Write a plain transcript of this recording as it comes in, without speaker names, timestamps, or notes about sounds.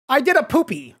I did a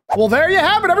poopy. Well, there you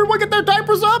have it. Everyone get their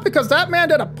diapers up because that man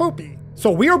did a poopy. So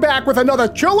we are back with another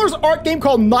Chillas Art game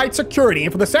called Night Security.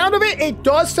 And for the sound of it, it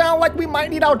does sound like we might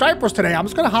need our diapers today. I'm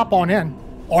just gonna hop on in.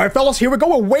 All right, fellas, here we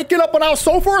go. We're waking up on our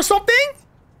sofa or something.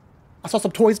 I saw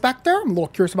some toys back there. I'm a little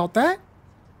curious about that.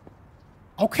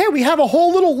 Okay, we have a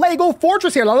whole little Lego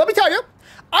fortress here. Now, let me tell you,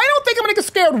 I don't think I'm gonna get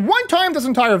scared one time this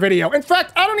entire video. In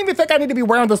fact, I don't even think I need to be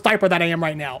wearing this diaper that I am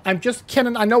right now. I'm just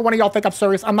kidding. I know one of y'all think I'm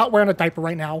serious. I'm not wearing a diaper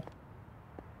right now.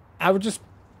 I would just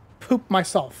poop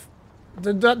myself.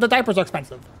 The diapers are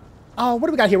expensive. Oh, what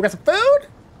do we got here? We got some food?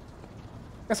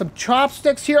 Got some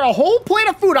chopsticks here. A whole plate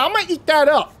of food. I'm gonna eat that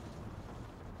up.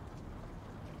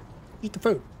 Eat the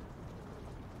food.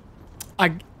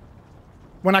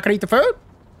 We're not gonna eat the food?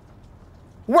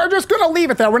 We're just gonna leave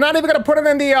it there. We're not even gonna put it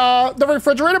in the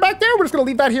refrigerator back there. We're just gonna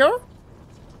leave that here.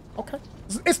 Okay.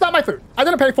 It's not my food. I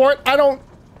didn't pay for it. I don't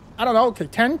know. Okay,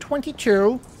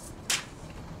 10/22.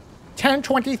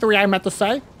 10/23, I meant to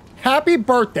say. Happy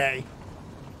birthday.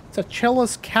 It's a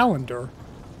Chillas calendar.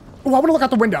 Oh, I want to look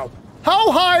out the window.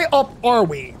 How high up are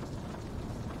we?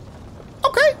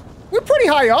 Okay, we're pretty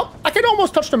high up. I can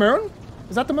almost touch the moon.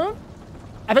 Is that the moon?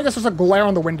 I think this is a glare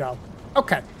on the window.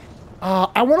 Okay.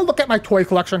 I want to look at my toy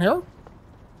collection here.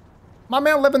 My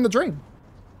man living the dream.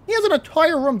 He has an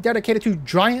entire room dedicated to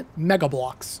giant Mega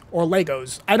Blocks or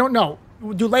Legos. I don't know.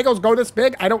 Do Legos go this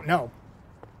big? I don't know.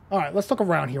 All right, let's look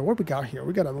around here. What do we got here?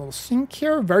 We got a little sink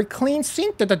here. Very clean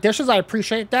sink. Did the dishes. I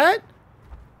appreciate that.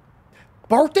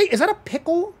 Birthday? Is that a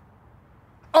pickle?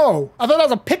 Oh, I thought that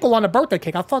was a pickle on a birthday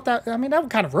cake. I thought that, I mean, that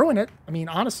would kind of ruin it. I mean,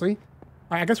 honestly.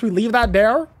 All right, I guess we leave that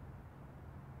there.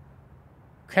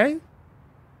 Okay.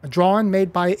 A drawing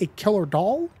made by a killer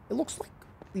doll, it looks like.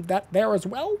 Leave that there as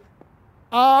well.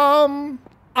 I'm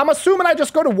assuming I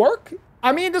just go to work.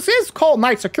 I mean, this is called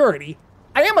Night Security.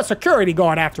 I am a security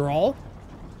guard after all.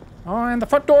 Oh, and the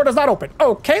front door does not open.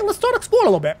 Okay, let's start exploring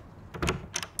a little bit.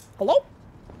 Hello?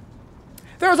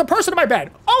 There's a person in my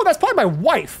bed. Oh, that's probably my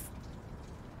wife.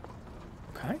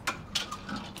 Okay.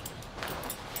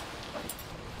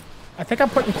 I think I'm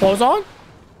putting clothes on.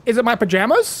 Is it my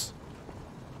pajamas?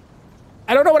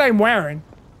 I don't know what I'm wearing.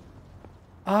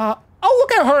 I'll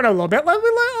look at her in a little bit. We'll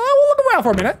look around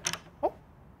for a minute. Oh.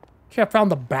 Okay, I found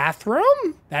the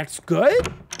bathroom. That's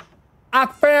good. I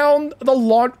found the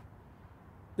laundry.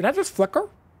 Did that just flicker?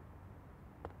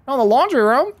 Oh, the laundry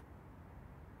room.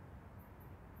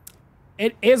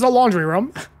 It is a laundry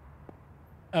room.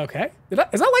 Okay. Is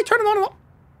that light turning on and off?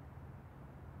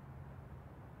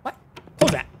 What?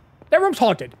 Close that. That room's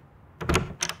haunted.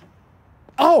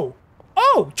 Oh.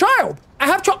 Oh, child. I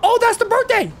have child. Oh, that's the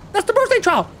birthday. That's the birthday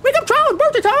child. Wake up, child.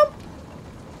 Birthday time.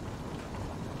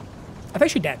 I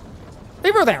think she's dead.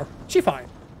 Leave her there. She's fine.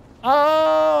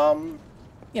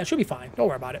 Yeah, she'll be fine. Don't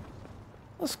worry about it.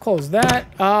 Let's close that.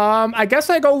 I guess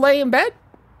I go lay in bed.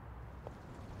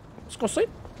 Let's go sleep.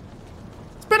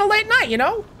 It's been a late night, you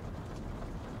know?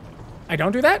 I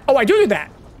don't do that? Oh, I do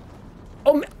that.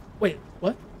 Oh, wait,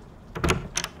 what?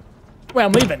 Wait,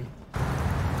 I'm leaving.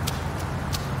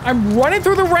 I'm running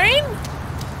through the rain?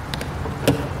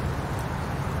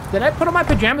 Did I put on my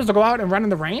pajamas to go out and run in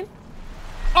the rain?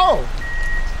 Oh.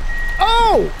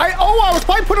 Oh, I was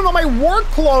probably putting on my work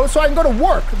clothes so I can go to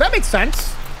work. That makes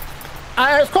sense.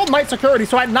 It's called Night Security,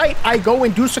 so at night, I go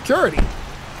and do security.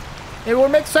 It would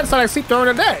make sense that I sleep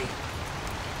during the day.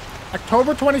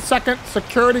 October 22nd,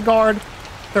 security guard,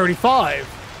 35.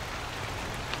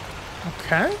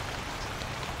 Okay.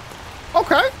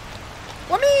 Okay.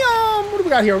 Let me, what do we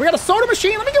got here? We got a soda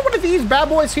machine. Let me get one of these bad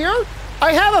boys here.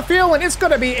 I have a feeling it's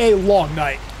gonna be a long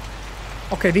night.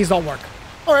 Okay, these don't work.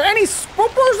 All right, any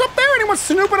spoopers up there? Anyone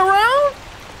snooping around?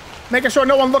 Making sure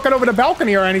no one looking over the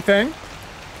balcony or anything.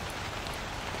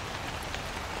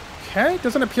 Okay,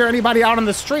 doesn't appear anybody out on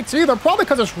the streets either. Probably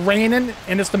because it's raining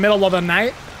and it's the middle of the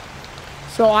night.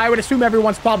 So I would assume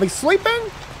everyone's probably sleeping.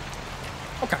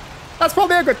 Okay, that's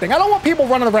probably a good thing. I don't want people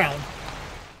running around.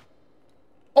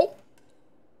 Oh.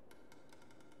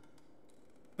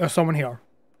 There's someone here.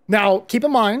 Now, keep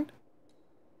in mind,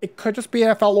 it could just be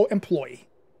a fellow employee.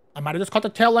 I might have just caught the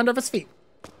tail end of his feet.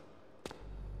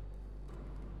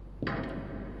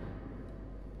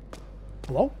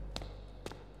 Hello?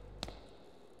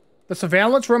 The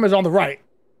surveillance room is on the right.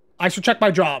 I should check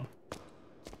my job.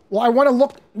 Well, I want to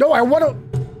look... No, I want to...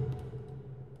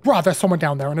 Bruh, there's someone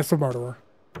down there and it's a murderer.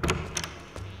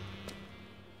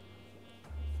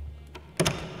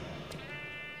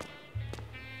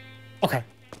 Okay.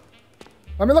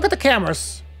 Let me look at the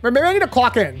cameras. Maybe I need to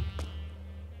clock in.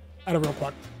 At a real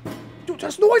clock. Dude,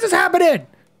 there's noises happening!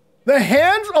 The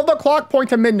hands of the clock point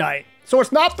to midnight. So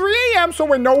it's not 3 a.m., so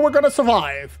we know we're gonna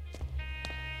survive.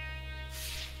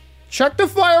 Check the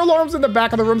fire alarms in the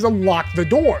back of the rooms and lock the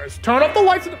doors. Turn off the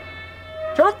lights in the...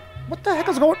 Turn off... What the heck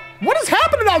is going... What is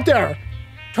happening out there?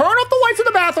 Turn off the lights in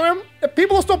the bathroom. If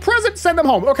people are still present, send them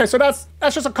home. Okay, so that's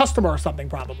just a customer or something,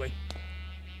 probably.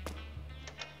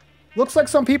 Looks like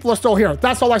some people are still here.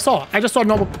 That's all I saw. I just saw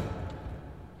normal...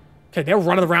 Okay, they're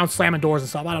running around slamming doors and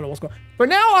stuff. I don't know what's going on. But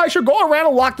now I should go around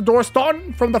and lock the door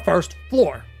starting from the first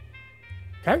floor.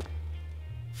 Okay.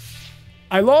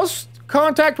 I lost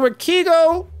contact with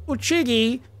Kigo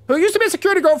Uchigi, who used to be a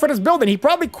security guard for this building. He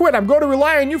probably quit. I'm going to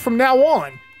rely on you from now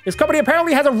on. His company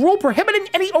apparently has a rule prohibiting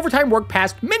any overtime work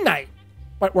past midnight.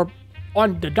 But we're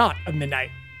on the dot of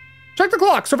midnight. Check the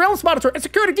clock, surveillance monitor, and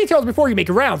security details before you make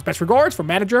your rounds. Best regards from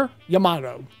Manager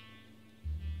Yamato.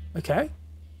 Okay.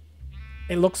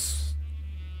 It looks...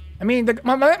 I mean,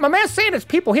 my man's saying there's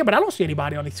people here, but I don't see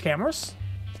anybody on these cameras.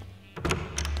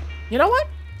 You know what?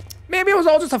 Maybe it was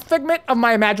all just a figment of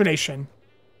my imagination.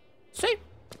 See?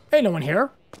 Ain't no one here.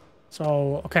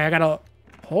 So, okay, I gotta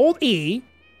hold E.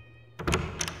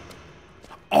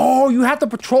 Oh, you have to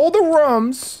patrol the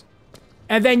rooms,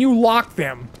 and then you lock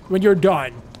them when you're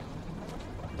done.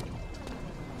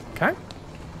 Okay.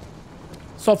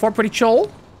 So far, pretty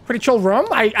chill. Pretty chill room.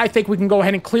 I think we can go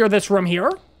ahead and clear this room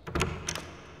here.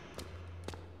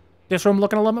 This room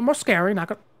looking a little bit more scary. Not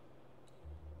gonna...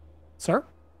 Sir?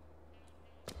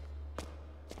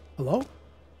 Hello?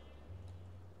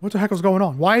 What the heck is going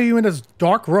on? Why are you in this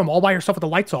dark room all by yourself with the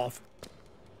lights off?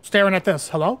 Staring at this.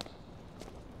 Hello?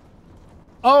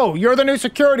 Oh, you're the new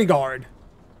security guard.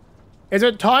 Is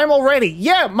it time already?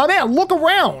 Yeah, my man, look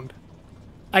around.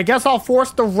 I guess I'll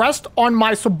force the rest on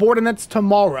my subordinates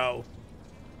tomorrow.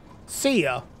 See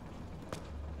ya.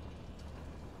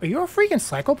 Are you a freaking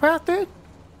psychopath, dude?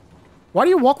 Why do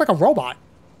you walk like a robot?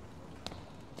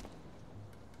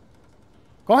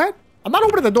 Go ahead. I'm not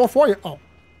opening the door for you. Oh.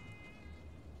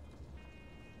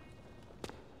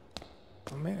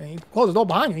 I mean, you close the door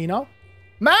behind you, you know?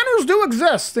 Manners do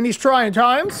exist in these trying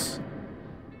times.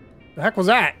 The heck was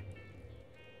that?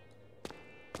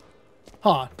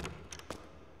 Huh.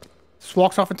 Just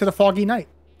walks off into the foggy night.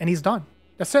 And he's done.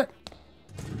 That's it.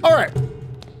 Alright.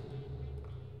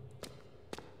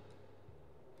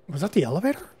 Was that the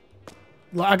elevator?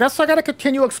 I guess I gotta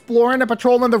continue exploring and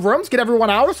patrolling the rooms, get everyone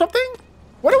out or something?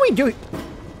 What are we doing?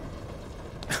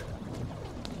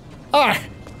 Alright.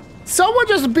 Someone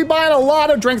just be buying a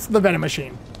lot of drinks at the vending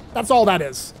machine. That's all that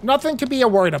is. Nothing to be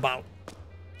worried about.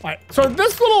 Alright, so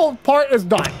this little part is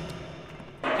done.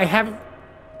 I have...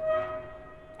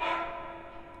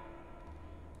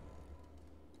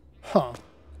 Huh.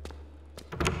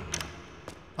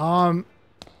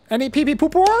 Any pee-pee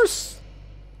poopers?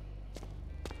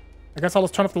 I guess I'll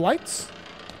just turn off the lights.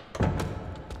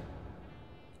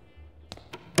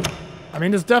 I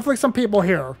mean, there's definitely some people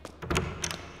here.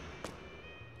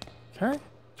 Okay.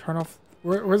 Turn off...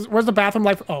 Where's the bathroom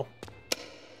light? Oh.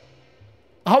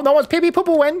 Oh, no, it's pee-pee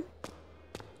poo-poo in.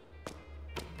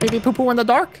 Pee-pee poo-poo in the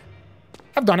dark?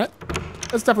 I've done it.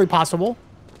 It's definitely possible.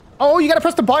 Oh, you gotta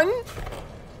press the button?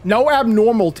 No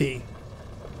abnormality.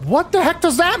 What the heck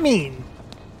does that mean?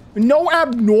 No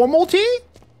abnormality?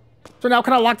 So now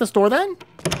can I lock this door then?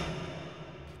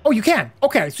 Oh, you can.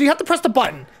 Okay, so you have to press the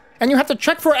button. And you have to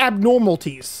check for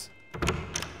abnormalities.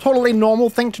 Totally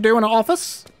normal thing to do in an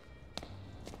office.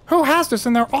 Who has this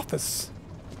in their office?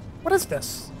 What is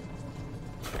this?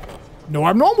 No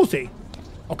abnormality.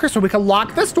 Okay, so we can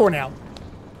lock this door now.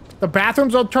 The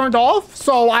bathrooms are turned off,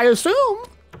 so I assume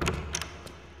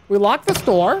we lock this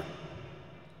door.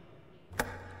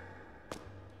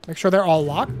 Make sure they're all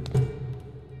locked.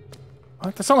 Oh,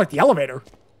 that sounds like the elevator.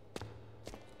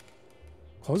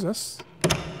 Close this.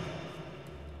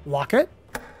 Lock it.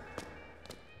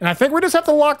 And I think we just have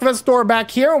to lock this door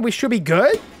back here and we should be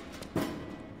good.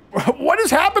 What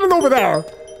is happening over there?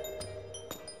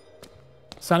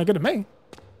 Sounded good to me.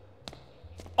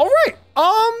 All right.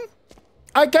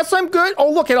 I guess I'm good. Oh,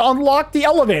 look, it unlocked the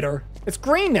elevator. It's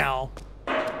green now.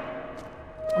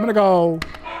 I'm gonna go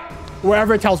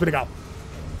wherever it tells me to go.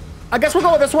 I guess we're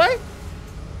going this way.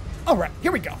 All right,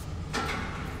 here we go.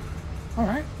 All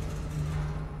right.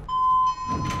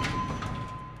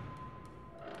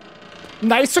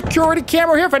 Nice security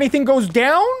camera here if anything goes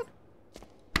down.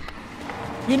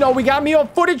 You know, we got me on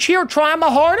footage here trying my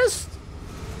hardest.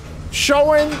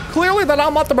 Showing clearly that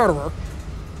I'm not the murderer.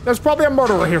 There's probably a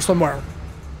murderer here somewhere.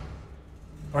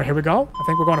 All right, here we go. I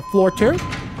think we're going to floor 2.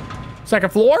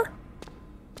 Second floor.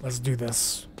 Let's do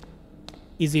this.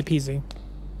 Easy peasy.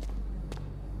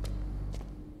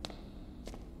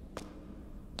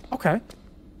 Okay.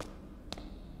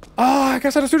 I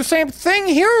guess I just do the same thing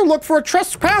here. Look for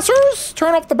trespassers.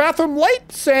 Turn off the bathroom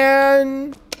lights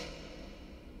and...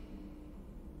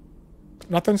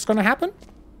 Nothing's gonna happen?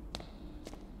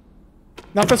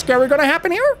 Nothing scary gonna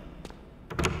happen here?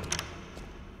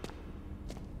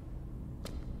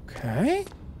 Okay.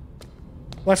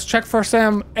 Let's check for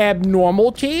some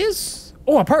abnormalities.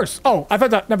 Oh, a purse. Oh, I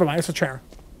thought that. Never mind. It's a chair.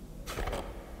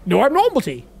 No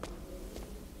abnormality.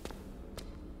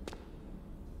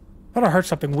 I thought I heard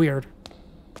something weird.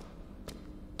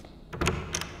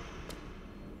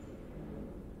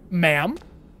 Ma'am?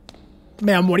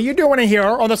 Ma'am, what are you doing in here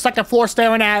on the second floor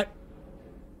staring at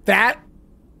that?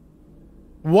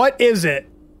 What is it?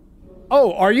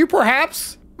 Oh, are you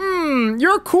perhaps?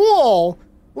 You're cool.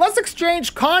 Let's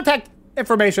exchange contact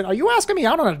information. Are you asking me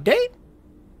out on a date?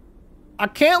 I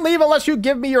can't leave unless you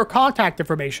give me your contact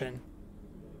information.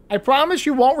 I promise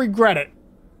you won't regret it.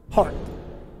 Heart.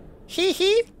 Hee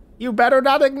hee. You better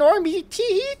not ignore me. Tee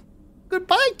hee.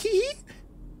 Goodbye, tee hee.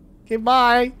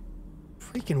 Goodbye.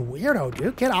 Freaking weirdo,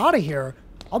 dude. Get out of here.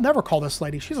 I'll never call this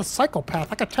lady. She's a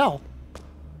psychopath. I could tell.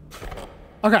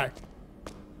 Okay.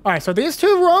 All right, so these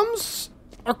two rooms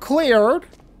are cleared.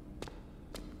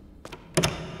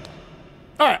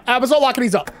 All right, I was not locking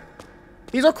these up.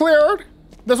 These are cleared.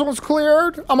 This one's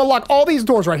cleared. I'm gonna lock all these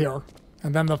doors right here.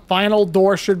 And then the final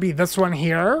door should be this one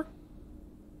here.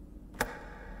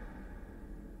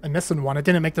 I'm missing one. It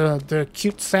didn't make the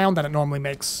cute sound that it normally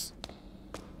makes.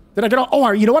 Did I get all...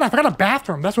 Oh, you know what? I forgot a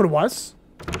bathroom. That's what it was.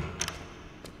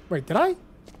 Wait, did I?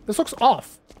 This looks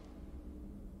off.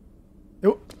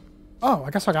 Oh,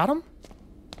 I guess I got him.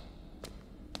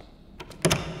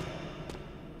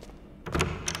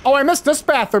 Oh, I missed this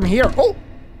bathroom here. Oh.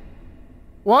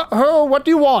 What? Oh, what do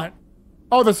you want?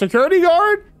 Oh, the security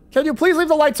guard? Can you please leave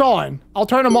the lights on? I'll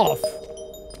turn them off.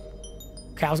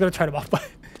 Okay, I was gonna turn them off, but...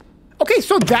 Okay,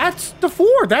 so that's the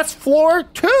floor. That's floor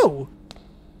 2.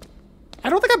 I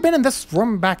don't think I've been in this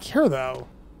room back here, though.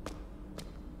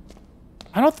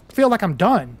 I don't feel like I'm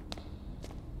done.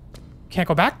 Can't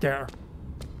go back there.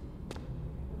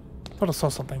 Thought I saw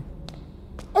something.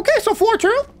 Okay, so floor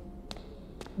 2.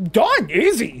 Done.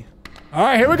 Easy. All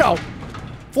right, here we go.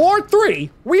 Floor 3.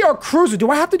 We are cruising.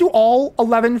 Do I have to do all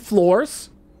 11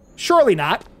 floors? Surely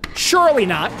not. Surely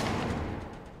not.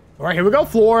 All right, here we go.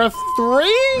 Floor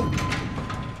 3.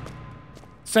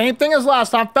 Same thing as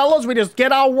last time, fellas. We just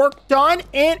get our work done,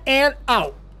 in and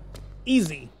out.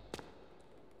 Easy.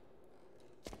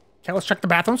 Okay, let's check the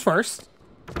bathrooms first.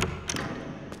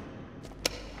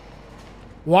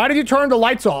 Why did you turn the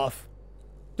lights off?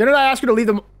 Didn't I ask you to leave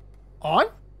them on?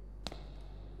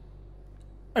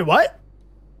 Wait, what?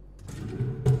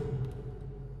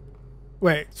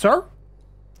 Wait, sir?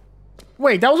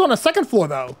 Wait, that was on the second floor,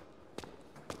 though.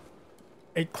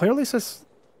 It clearly says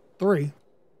 3.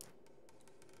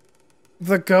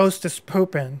 The ghost is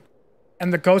pooping.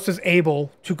 And the ghost is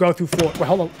able to go through floor. Wait,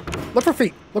 hold on. Look for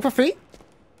feet. Look for feet.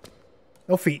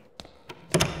 No feet.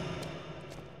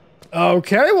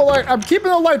 Okay, well, I'm keeping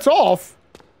the lights off.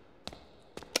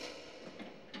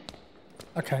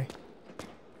 Okay.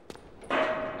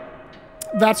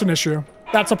 That's an issue.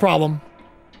 That's a problem.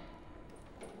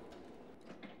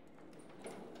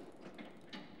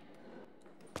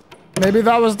 Maybe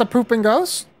that was the pooping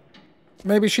ghost?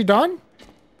 Maybe she done?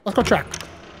 Let's go check.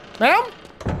 Ma'am?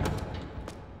 Can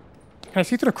I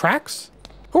see through the cracks?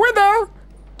 Who in there?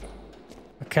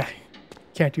 Okay.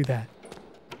 Can't do that.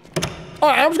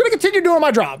 Alright, I'm just gonna continue doing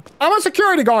my job. I'm a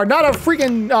security guard, not a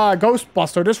freaking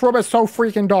Ghostbuster. This room is so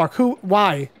freaking dark. Who?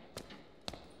 Why?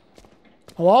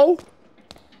 Hello?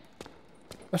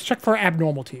 Let's check for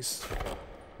abnormalities.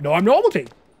 No abnormality.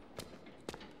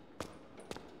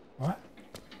 What?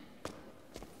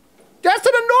 That's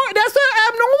an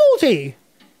abnormality.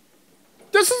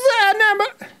 This is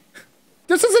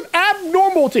an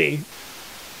abnormality.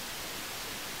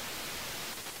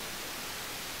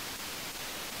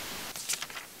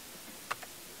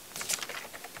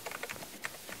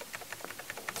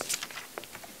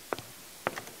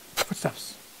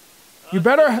 Footsteps. You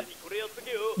better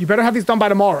have these done by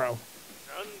tomorrow.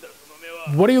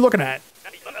 What are you looking at?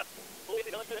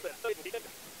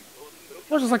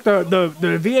 What's this, like the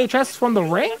VHS from The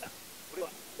Ring?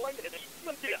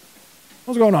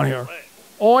 What's going on here?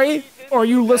 Oi, or are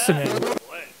you listening?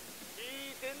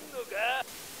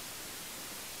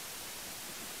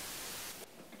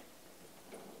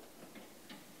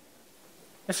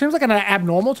 It seems like an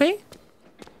abnormality.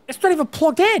 It's not even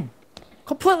plugged in.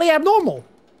 Completely abnormal.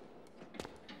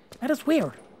 That is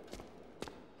weird.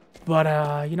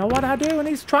 But, you know what I do in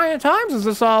these trying times is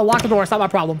just lock the door. It's not my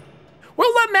problem.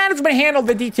 We'll let management handle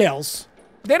the details.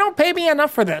 They don't pay me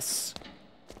enough for this.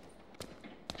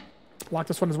 Lock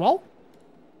this one as well.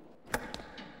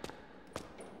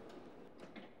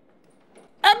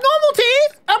 Abnormality!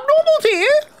 Abnormality!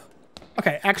 Okay,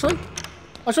 actually,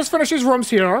 let's just finish these rooms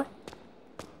here. I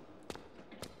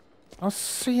don't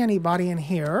see anybody in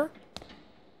here.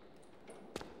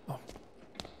 Oh.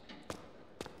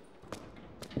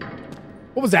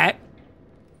 What was that?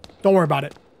 Don't worry about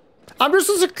it. I'm just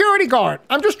a security guard.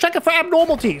 I'm just checking for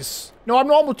abnormalities. No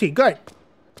abnormality. Good.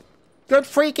 Good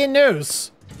freaking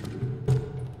news.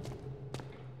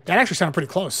 That actually sounded pretty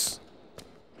close.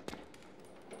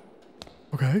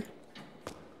 Okay.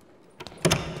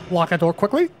 Lock that door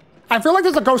quickly. I feel like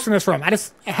there's a ghost in this room.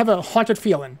 I have a haunted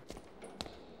feeling.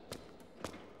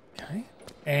 Okay.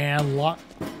 And lock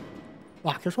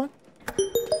this one.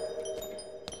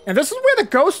 And this is where the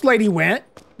ghost lady went.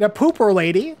 The pooper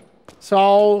lady.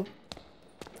 So,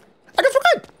 I guess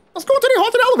we're good. Let's go into the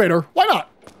haunted elevator. Why not?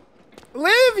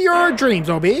 Live your dreams,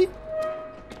 OB.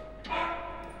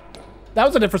 That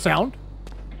was a different sound.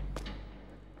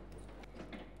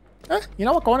 You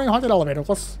know what? Going in the haunted elevator.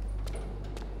 Let's...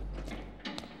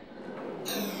 What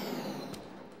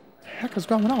the heck is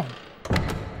going on?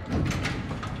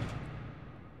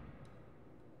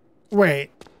 Wait.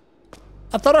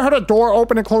 I thought I heard a door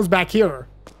open and close back here.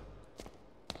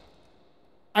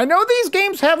 I know these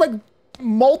games have, like,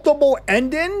 multiple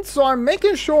endings, so I'm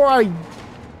making sure I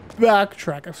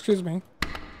backtrack. Excuse me.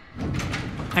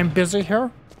 I'm busy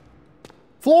here.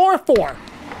 Floor 4.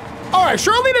 All right,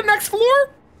 surely the next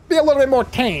floor be a little bit more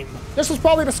tame. This is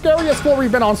probably the scariest floor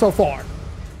we've been on so far.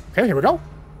 Okay, here we go.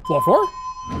 Floor 4.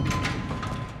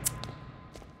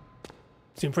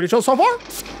 Seem pretty chill so far.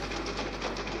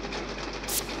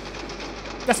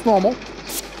 That's normal.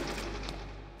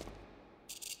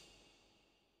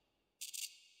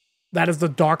 That is the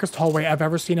darkest hallway I've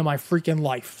ever seen in my freaking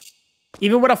life.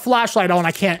 Even with a flashlight on,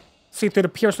 I can't see through the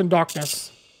piercing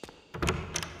darkness.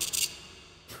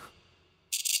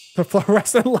 The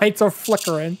fluorescent lights are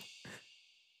flickering.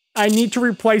 I need to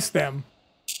replace them.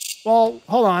 Well,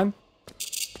 hold on.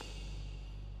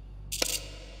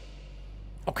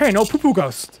 Okay, no poo-poo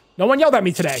ghost. No one yelled at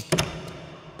me today.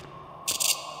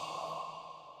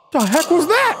 The heck was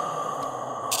that?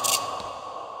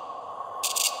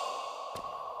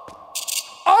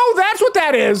 Oh, that's what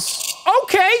that is.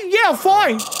 Okay, yeah,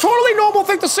 fine. Totally normal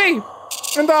thing to see.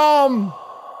 And,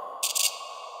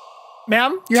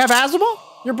 ma'am, you have asthma?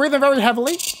 You're breathing very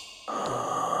heavily.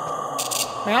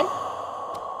 Ma'am?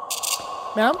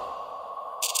 Ma'am?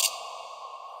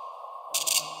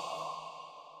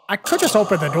 I could just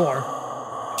open the door.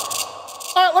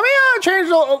 Alright, let me, change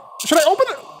the... should I open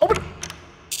it? Open...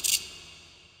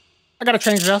 I gotta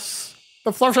change this.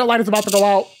 The flashlight light is about to go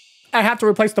out. I have to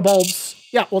replace the bulbs.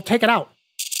 Yeah, we'll take it out.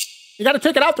 You gotta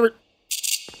take it out to...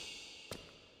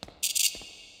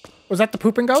 Was that the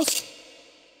pooping ghost?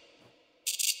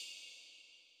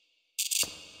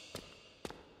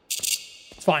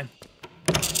 It's fine.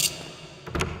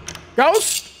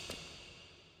 Ghost?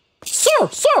 Sir!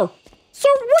 Sir! Sir,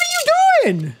 what are you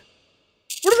doing?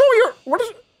 What is wrong with your...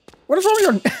 What is wrong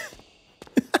with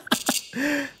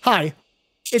your... Hi.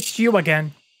 It's you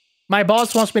again. My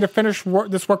boss wants me to finish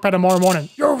this work by tomorrow morning.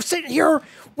 You're sitting here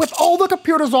with all the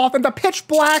computers off in the pitch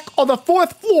black on the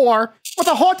 4th floor with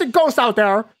a haunted ghost out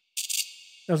there.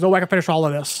 There's no way I can finish all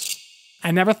of this.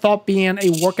 I never thought being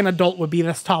a working adult would be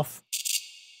this tough.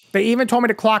 They even told me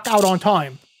to clock out on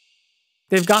time.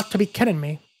 They've got to be kidding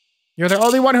me. You're the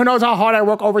only one who knows how hard I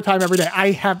work overtime every day.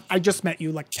 I just met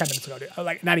you like 10 minutes ago, dude.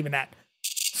 Like, not even that.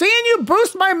 Seeing you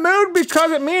boost my mood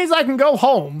because it means I can go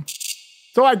home.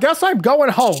 So I guess I'm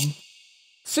going home.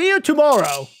 See you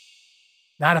tomorrow.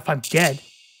 Not if I'm dead.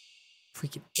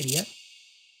 Freaking idiot.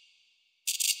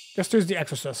 Just use The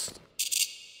Exorcist.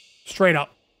 Straight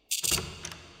up.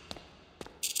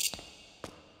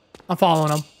 I'm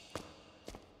following him.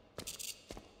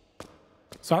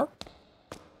 Sir?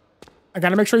 I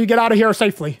gotta make sure you get out of here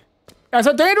safely. It's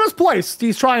a dangerous place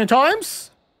these trying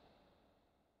times.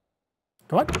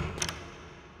 Go on.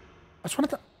 I just wanted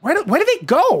to... Where did they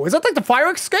go? Is that like the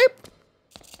fire escape?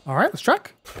 All right, let's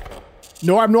check.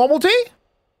 No abnormality?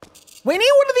 We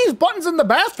need one of these buttons in the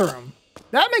bathroom.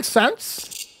 That makes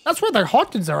sense. That's where the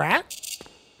haunteds are at.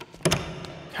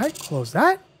 Okay, close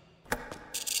that.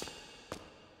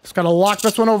 Just gotta lock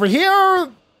this one over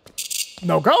here.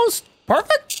 No ghost.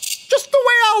 Perfect. Just the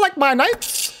way I like my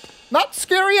nights. Not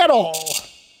scary at all.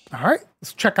 All right,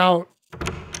 let's check out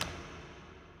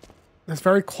this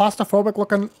very claustrophobic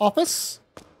looking office.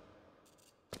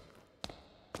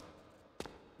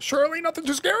 Surely nothing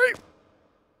too scary.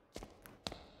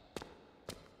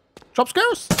 Jump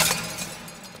scares.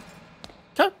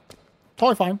 Okay,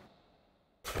 totally fine.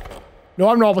 No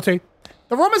abnormality.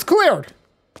 The room is cleared.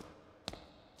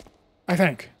 I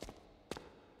think.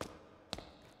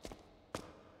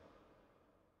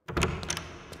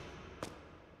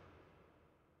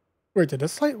 Wait, did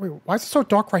this light? Wait, why is it so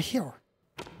dark right here?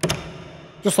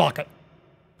 Just lock it.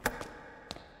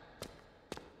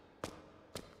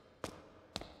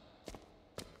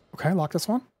 Okay, lock this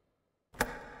one.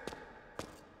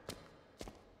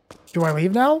 Do I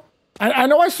leave now? I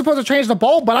know I'm supposed to change the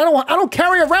bulb, but I don't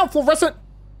carry around fluorescent.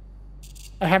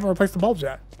 I haven't replaced the bulbs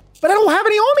yet. But I don't have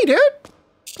any on me, dude.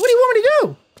 What do you want me to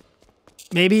do?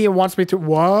 Maybe it wants me to...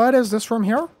 What is this room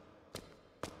here?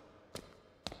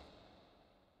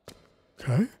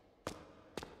 Okay.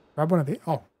 Grab one of these.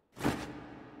 Oh.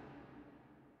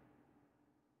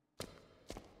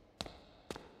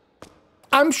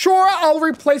 I'm sure I'll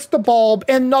replace the bulb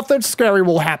and nothing scary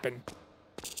will happen.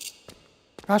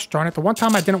 Gosh darn it. The one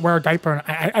time I didn't wear a diaper,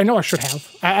 and I know I should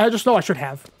have. I just know I should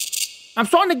have. I'm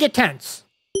starting to get tense.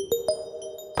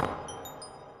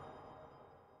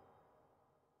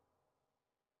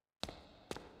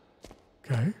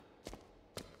 Okay.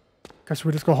 Guess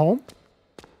we just go home?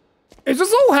 Is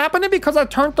this all happening because I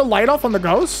turned the light off on the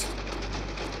ghost?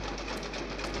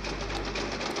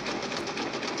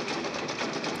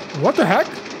 What the heck?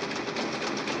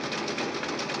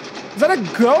 Is that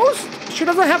a ghost? She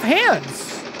doesn't have hands.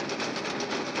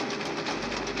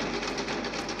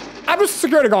 I'm just a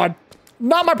security guard.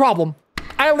 Not my problem.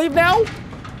 I leave now?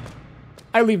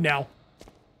 I leave now.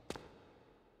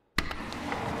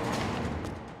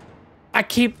 I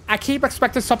keep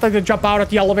expecting something to jump out at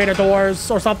the elevator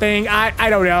doors or something. I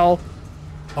don't know.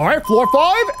 All right, floor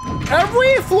 5.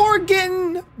 Every floor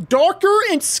getting darker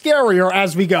and scarier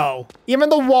as we go. Even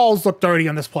the walls look dirty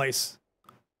in this place.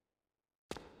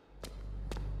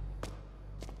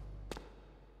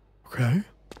 Okay.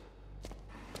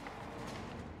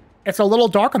 It's a little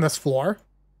dark on this floor.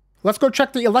 Let's go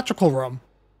check the electrical room.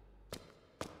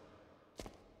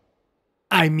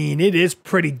 I mean, it is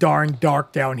pretty darn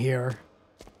dark down here.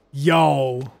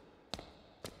 Yo.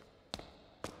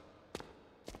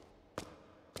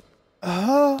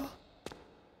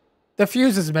 The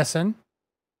fuse is missing.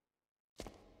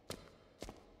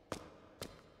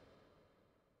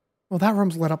 Well, that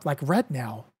room's lit up like red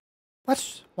now.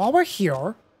 While we're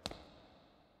here...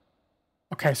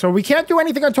 Okay, so we can't do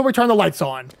anything until we turn the lights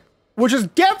on. Which is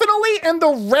definitely in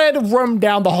the red room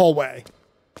down the hallway.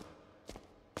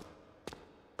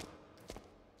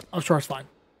 I'm sure it's fine.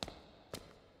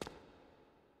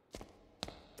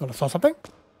 Thought I saw something?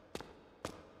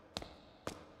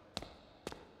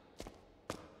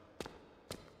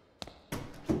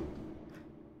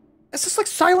 Is this like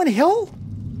Silent Hill?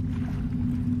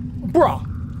 Bruh.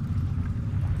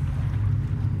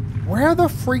 Where the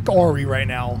freak are we right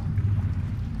now?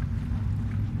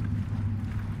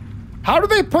 How do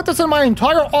they put this in my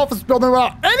entire office building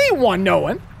without anyone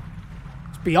knowing?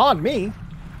 It's beyond me.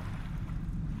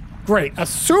 Great. A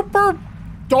super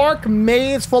dark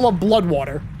maze full of blood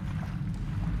water.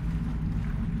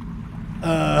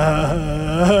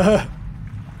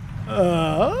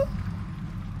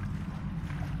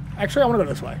 Actually, I want to go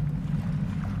this way.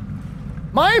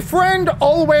 My friend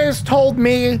always told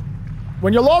me,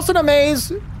 when you're lost in a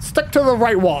maze, stick to the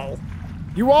right wall.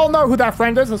 You all know who that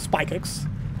friend is, it's Spikix.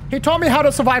 He taught me how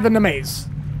to survive in the maze.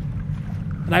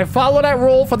 And I followed that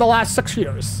rule for the last 6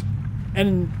 years.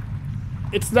 And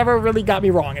it's never really got me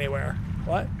wrong anywhere.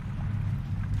 What?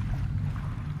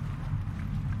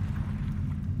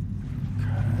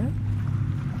 Okay.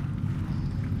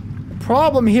 The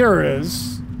problem here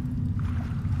is...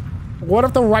 What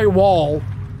if the right wall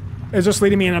is just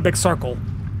leading me in a big circle?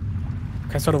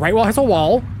 Okay, so the right wall has a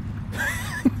wall.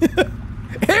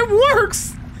 It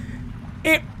works!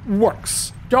 It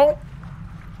works. Don't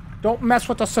mess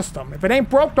with the system. If it ain't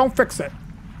broke, don't fix it.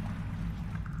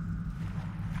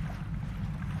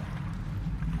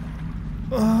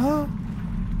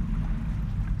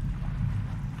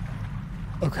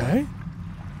 Okay.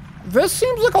 This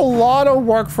seems like a lot of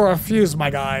work for a fuse, my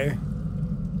guy.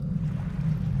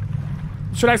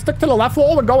 Should I stick to the left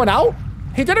wall and going out?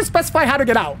 He didn't specify how to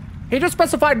get out. He just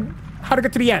specified how to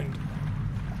get to the end.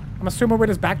 I'm assuming we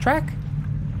just backtrack.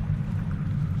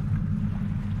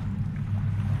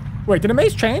 Wait, did the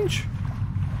maze change?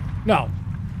 No.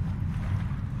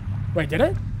 Wait, did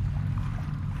it?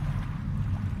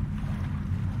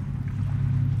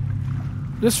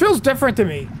 This feels different to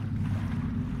me.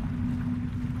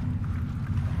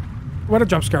 What a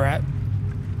jump scare at.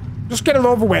 Just get it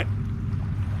over with.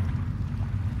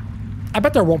 I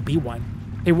bet there won't be one.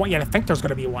 They want you to think there's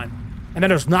gonna be one. And then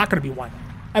there's not gonna be one.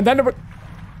 And then there would...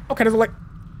 Okay, there's like...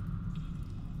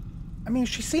 I mean,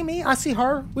 she see me, I see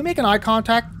her. We make an eye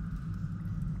contact.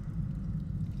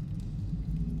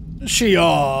 She,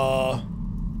 Okay.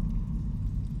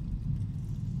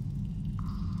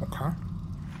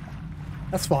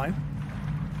 That's fine.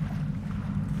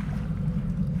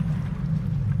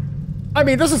 I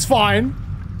mean, this is fine.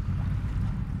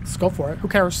 Let's go for it. Who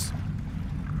cares?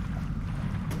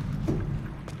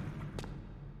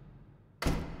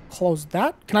 Close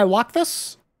that. Can I lock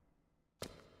this?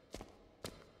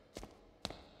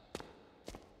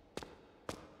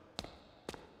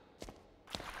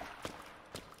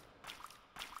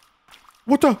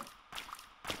 What the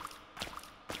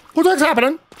heck's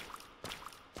happening?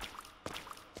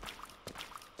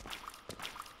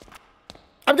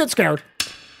 I'm getting scared.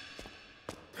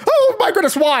 Oh my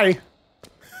goodness, why?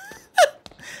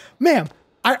 Ma'am,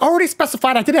 I already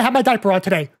specified I didn't have my diaper on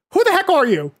today. Who the heck are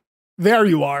you? There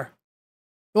you are.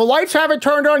 The lights haven't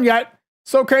turned on yet,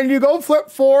 so can you go flip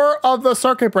 4 of the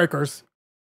circuit breakers?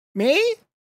 Me?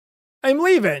 I'm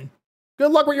leaving.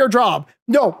 Good luck with your job.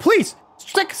 No, please,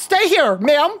 stay here,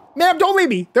 ma'am. Ma'am, don't leave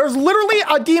me. There's literally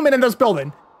a demon in this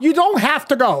building. You don't have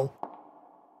to go.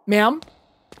 Ma'am,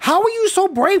 how are you so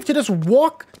brave to just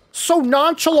walk so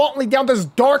nonchalantly down this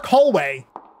dark hallway?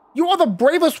 You are the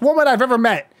bravest woman I've ever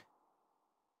met.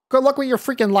 Good luck with your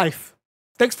freaking life.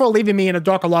 Thanks for leaving me in the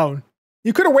dark alone.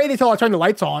 You could have waited until I turned the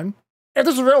lights on. If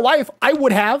this was real life, I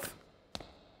would have.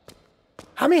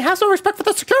 I mean, have some respect for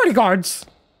the security guards.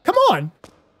 Come on.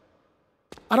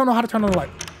 I don't know how to turn on the light.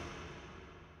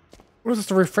 What is this,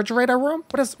 the refrigerator room?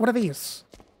 What are these?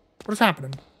 What is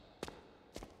happening?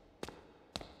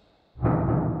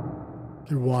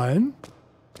 Okay, 1.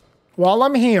 While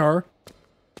I'm here,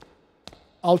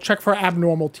 I'll check for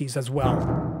abnormalities as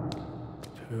well.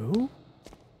 2.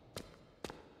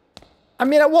 I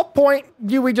mean, at what point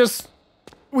do we just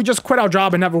quit our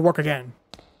job and never work again?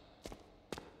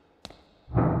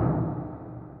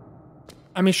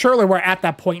 I mean, surely we're at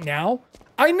that point now.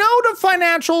 I know the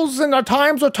financials and the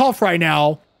times are tough right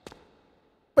now,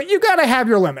 but you gotta have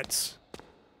your limits.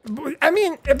 I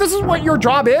mean, if this is what your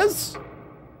job is,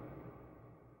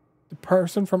 the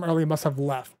person from earlier must have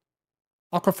left.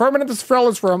 I'll confirm it in this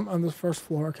fella's room on the first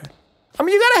floor. Okay. I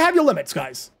mean, you gotta have your limits,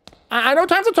 guys. I know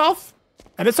times are tough.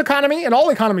 And this economy, and all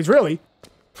economies really.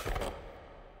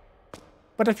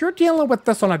 But if you're dealing with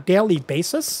this on a daily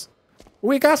basis,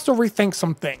 we got to rethink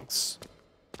some things.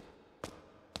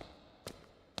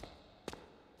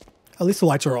 At least the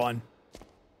lights are on.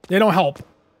 They don't help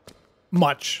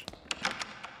much.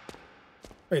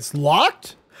 Wait, it's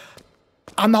locked?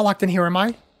 I'm not locked in here, am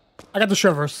I? I got the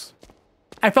shivers.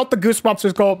 I felt the goosebumps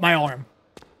just go up my arm.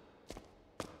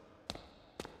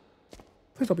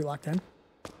 Please don't be locked in.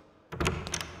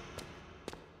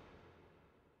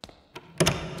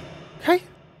 Okay.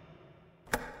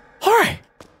 All right.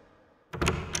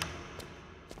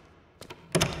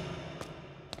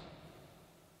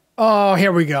 Oh,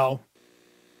 here we go.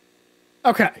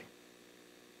 Okay.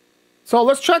 So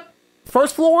let's check.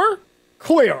 First floor,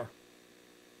 clear.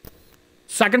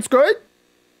 Second's good.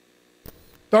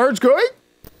 Third's good.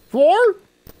 4,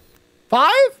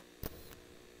 5.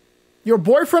 Your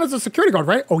boyfriend is a security guard,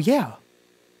 right? Oh, yeah.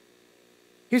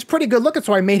 He's pretty good looking,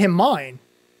 so I made him mine.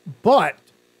 But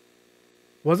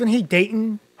wasn't he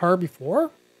dating her before?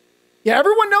 Yeah,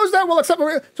 everyone knows that. Well, except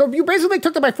so you basically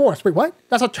took them by force. Wait, what?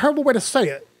 That's a terrible way to say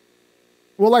it.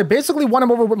 Well, I basically won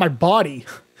him over with my body.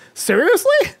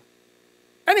 Seriously?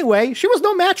 Anyway, she was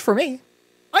no match for me.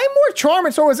 I'm more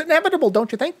charming, so it's inevitable,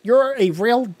 don't you think? You're a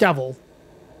real devil.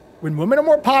 When women are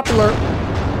more popular...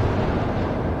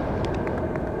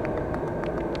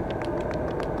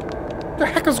 What the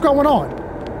heck is going on?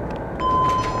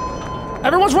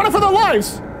 Everyone's running for their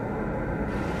lives!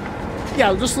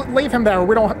 Yeah, just leave him there.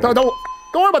 We don't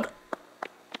worry about that.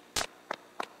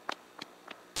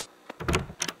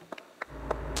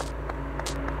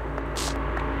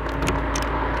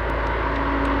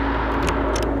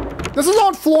 This is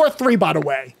on floor 3, by the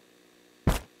way.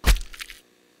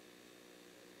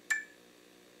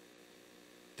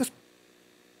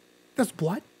 There's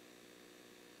blood?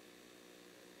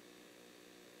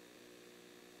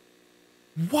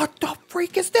 What the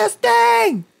freak is this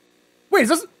thing? Wait, is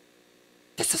this...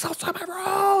 This is outside my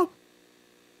room!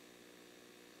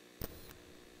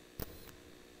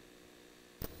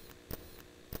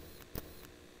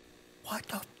 What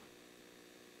the...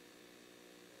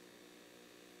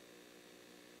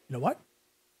 You know what?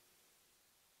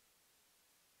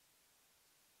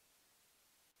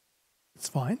 It's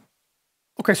fine.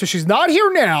 Okay, so she's not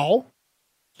here now.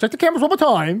 Check the cameras one more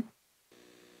time.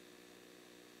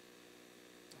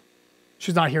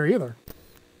 She's not here either.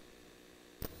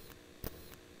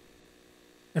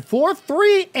 And 4,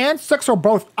 3, and 6 are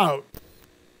both out.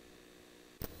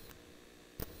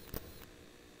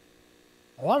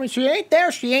 Well, I mean, she ain't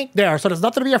there, so there's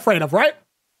nothing to be afraid of, right?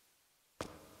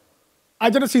 I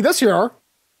didn't see this here.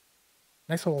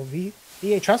 Nice little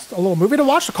VHS, a little movie to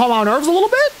watch to calm our nerves a little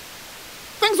bit.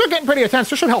 things are getting pretty intense.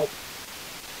 This should help.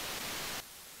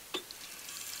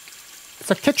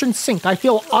 It's a kitchen sink. I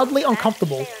feel oddly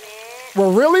uncomfortable.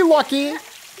 We're really lucky.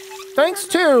 Thanks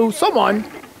to someone,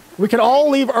 we can all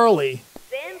leave early.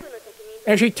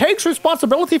 And she takes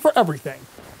responsibility for everything.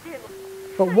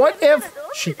 But what if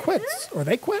she quits, or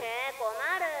they quit?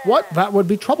 What? That would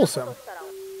be troublesome.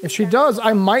 If she does,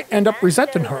 I might end up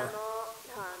resenting her.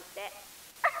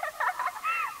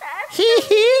 Hee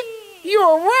hee,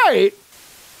 you're right.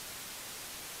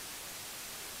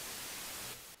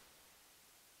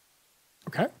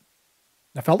 Okay.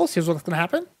 Now, fellas, here's what's going to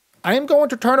happen. I am going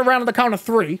to turn around on the count of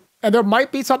 3, and there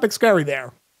might be something scary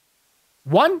there.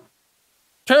 1,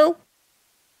 2,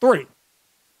 3.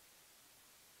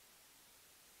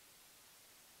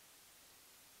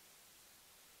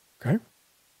 Okay.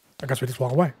 I guess we just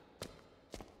walk away.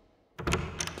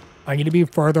 I need to be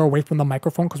further away from the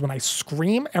microphone because when I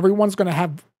scream, everyone's going to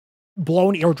have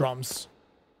blown eardrums.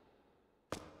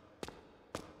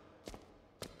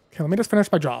 Okay, let me just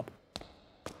finish my job.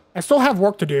 I still have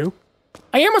work to do.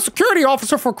 I am a security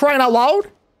officer, for crying out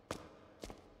loud.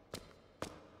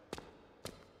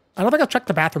 I don't think I've checked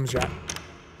the bathrooms yet.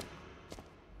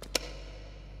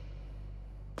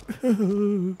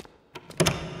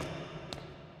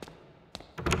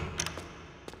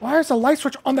 Why is the light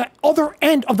switch on the other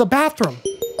end of the bathroom?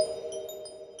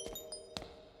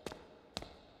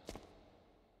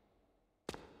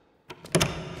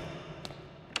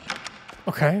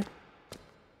 Okay.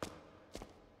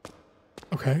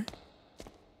 Okay.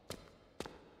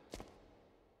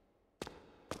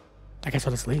 I guess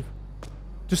I'll just leave.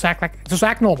 Just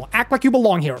act normal. Act like you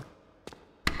belong here.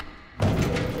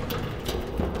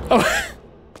 Oh.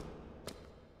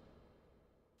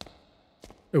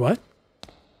 Wait, what?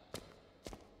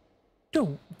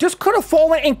 Dude, this could have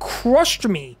fallen and crushed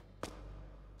me.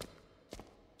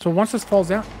 So once this falls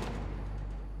down.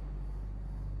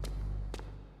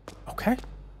 Okay.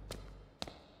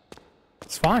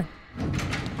 It's fine.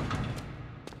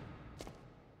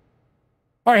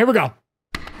 All right, here we go.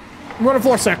 I'm going to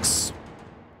floor 6.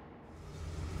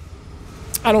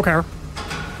 I don't care.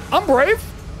 I'm brave.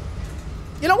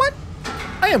 You know what?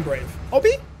 I am brave. Obi,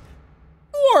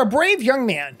 you are a brave young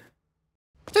man.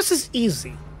 This is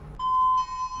easy.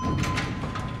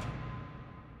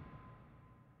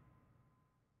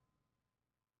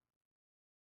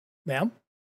 Ma'am?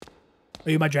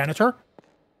 Are you my janitor?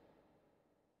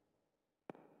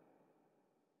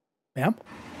 Ma'am?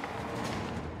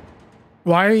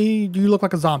 Why do you look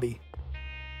like a zombie?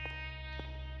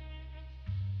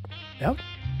 Yep.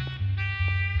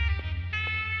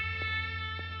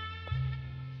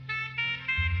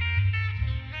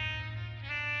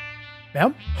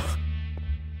 Ma'am?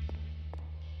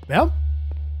 Ma'am?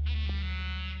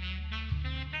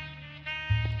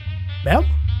 Ma'am?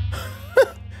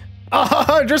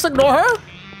 Just ignore her?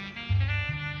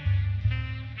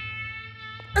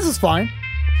 This is fine.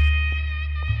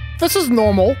 This is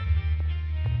normal.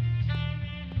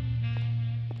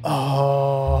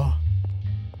 Oh.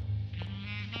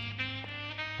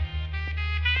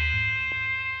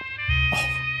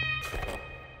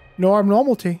 No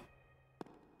abnormality.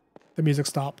 The music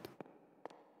stopped.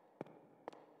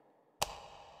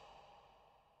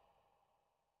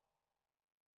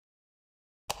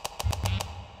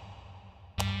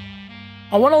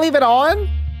 I want to leave it on.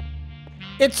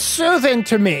 It's soothing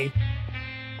to me.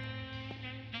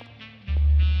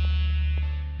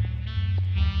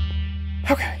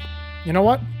 Okay. You know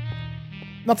what?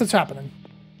 Nothing's happening.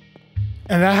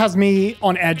 And that has me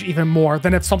on edge even more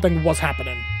than if something was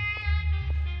happening.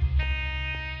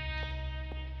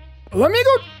 Let me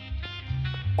go.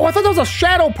 Oh, I thought there was a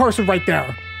shadow person right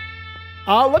there.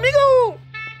 Let me go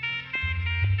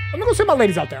see my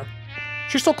ladies out there.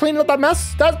 She's still cleaning up that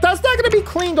mess? That's not gonna be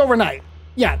cleaned overnight.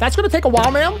 Yeah, that's gonna take a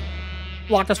while, ma'am.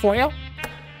 Lock this for you.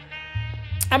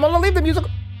 I'm gonna leave the music.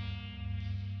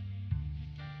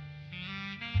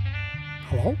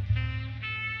 Hello?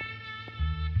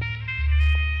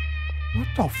 What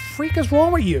the freak is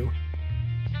wrong with you?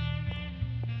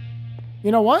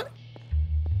 You know what?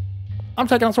 I'm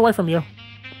taking this away from you.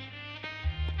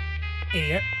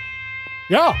 Idiot.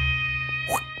 Yeah.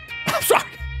 I'm sorry.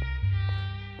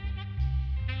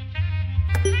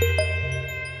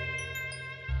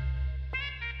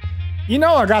 You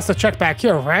know I got to check back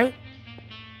here, right?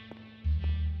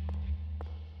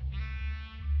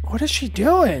 What is she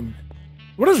doing?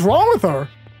 What is wrong with her?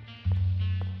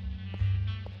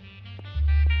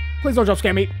 Please don't jump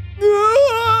scare me.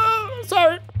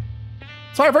 Sorry.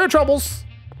 Sorry for your troubles.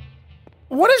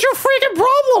 What is your freaking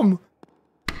problem?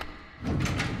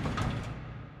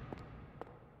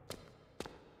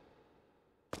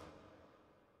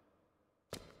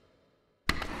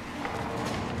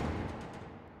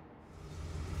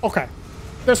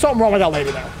 There's something wrong with that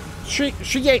lady there. She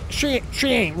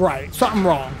ain't right. Something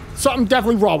wrong. Something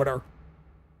definitely wrong with her.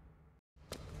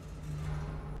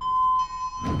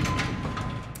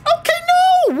 Okay,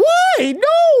 no! Why?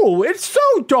 No! It's so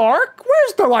dark.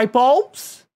 Where's the light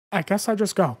bulbs? I guess I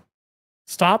just go.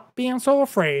 Stop being so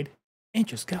afraid and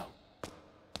just go.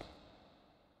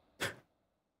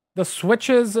 The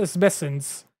switches is missing.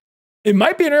 It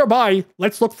might be nearby.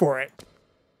 Let's look for it.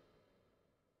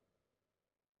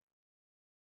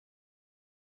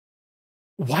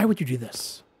 Why would you do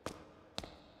this?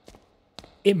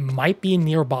 It might be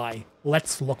nearby.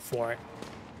 Let's look for it.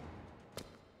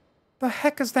 The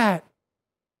heck is that?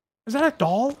 Is that a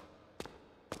doll?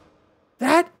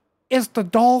 That is the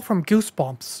doll from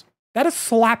Goosebumps. That is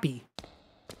Slappy.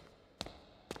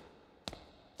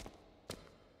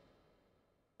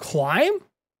 Climb?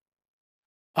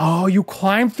 Oh, you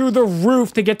climb through the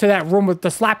roof to get to that room with the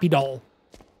Slappy doll.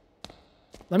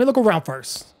 Let me look around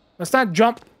first. Let's not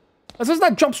jump. Let's just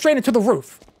not jump straight into the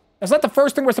roof. That's not the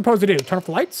first thing we're supposed to do. Turn off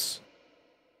the lights.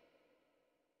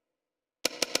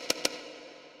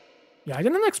 Yeah, I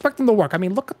didn't expect them to work. I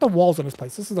mean, look at the walls in this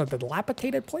place. This is a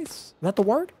dilapidated place. Is that the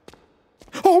word?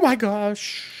 Oh my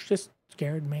gosh. Just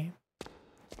scared me.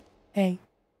 Hey.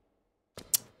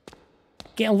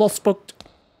 Getting a little spooked.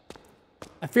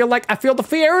 I feel the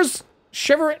fears.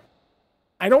 Shiver it.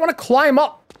 I don't want to climb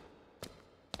up.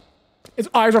 Its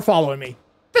eyes are following me.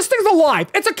 This thing's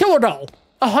alive. It's a killer doll.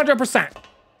 100%.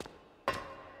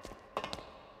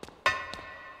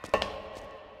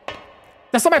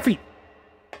 That's not my feet.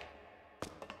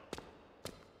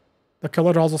 The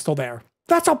killer dolls are still there.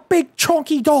 That's a big,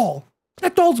 chunky doll.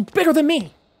 That doll's bigger than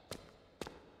me.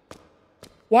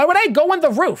 Why would I go in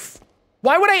the roof?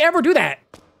 Why would I ever do that?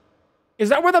 Is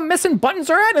that where the missing buttons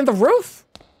are at, in the roof?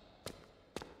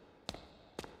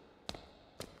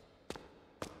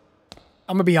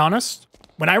 I'm gonna be honest.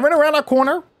 When I ran around that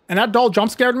corner and that doll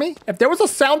jump scared me, if there was a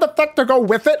sound effect to go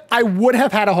with it, I would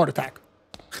have had a heart attack.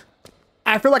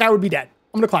 I feel like I would be dead.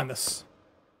 I'm gonna climb this.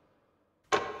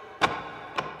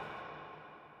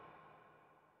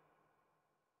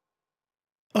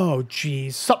 Oh,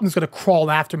 geez. Something's gonna crawl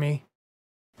after me.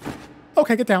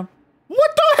 Okay, get down.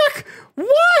 What the heck?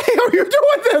 Why are you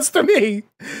doing this to me?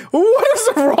 What is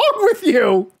wrong with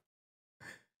you?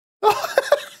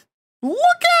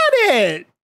 Look at it!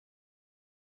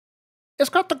 It's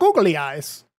got the googly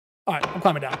eyes. All right, I'm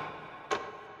climbing down.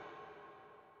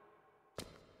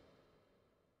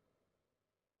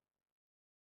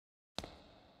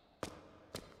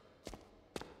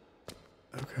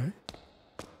 Okay.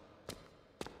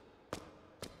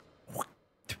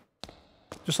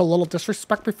 Just a little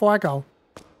disrespect before I go.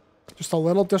 Just a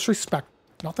little disrespect.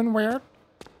 Nothing weird.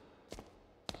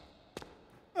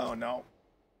 Oh, no.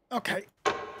 Okay.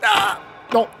 Ah!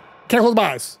 No. Can't close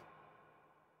my eyes.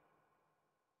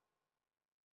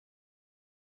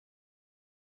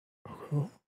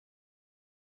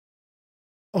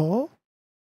 Oh.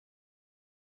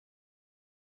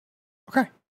 Okay.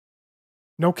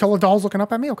 No killer dolls looking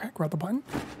up at me. Okay, grab the button.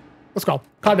 Let's go.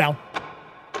 Calm down.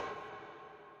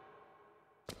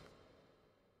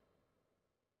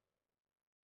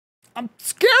 I'm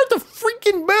scared to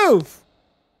freaking move.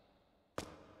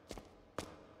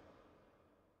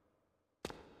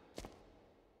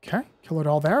 Okay, killer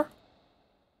doll there.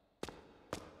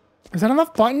 Is that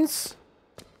enough buttons?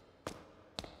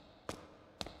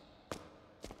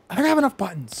 I don't have enough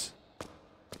buttons.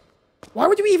 Why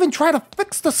would you even try to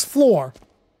fix this floor?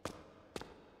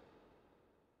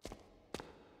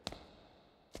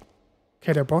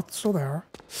 Okay, they're both still there.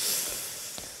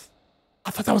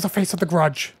 I thought that was the face of the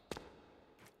Grudge.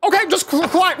 Okay, just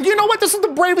climb. You know what? This is the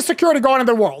bravest security guard in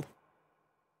the world.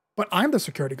 But I'm the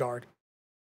security guard.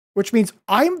 Which means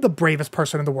I'm the bravest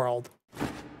person in the world.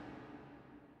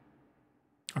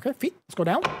 Okay, feet. Let's go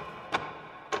down.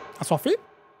 I saw feet.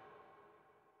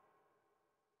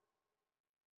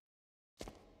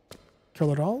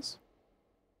 Killer dolls.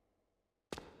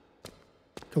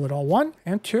 Killer doll 1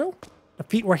 and 2. The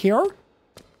feet were here.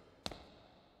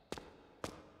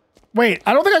 Wait,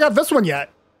 I don't think I got this one yet.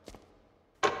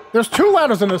 There's 2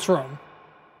 ladders in this room.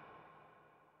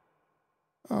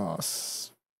 Oh,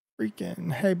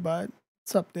 freaking. Hey, bud.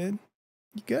 What's up, dude?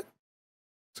 You good?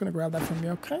 Just gonna grab that from you,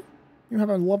 okay? You have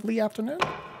a lovely afternoon.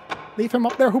 Leave him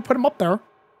up there. Who put him up there?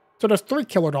 So there's 3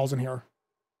 killer dolls in here.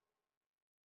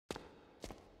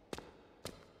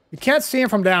 You can't see him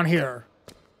from down here.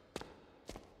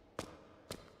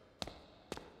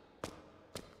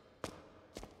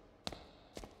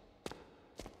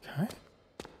 Okay.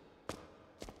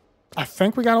 I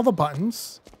think we got all the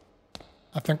buttons.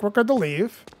 I think we're good to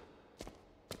leave.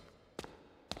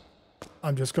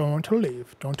 I'm just going to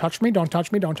leave. Don't touch me, don't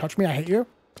touch me, don't touch me. I hate you.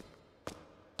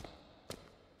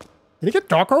 Did it get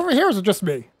dark over here, or is it just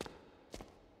me?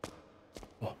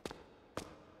 Oh.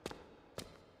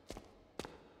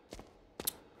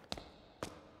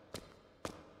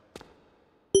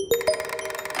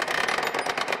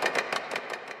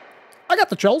 I got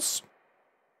the chills.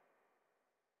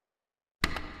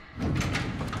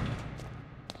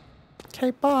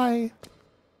 Okay, bye.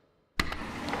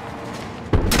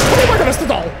 Oh my goodness, the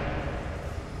doll!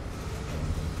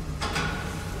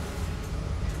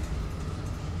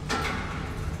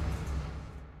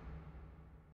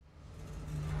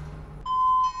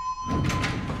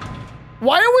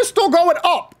 Why are we still going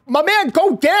up? My man,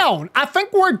 go down! I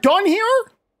think we're done here?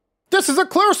 This is a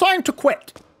clear sign to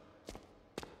quit.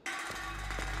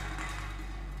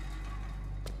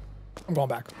 I'm going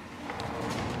back.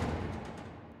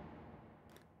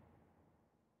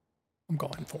 I'm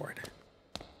going for it.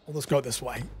 Well, let's go this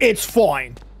way. It's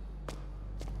fine.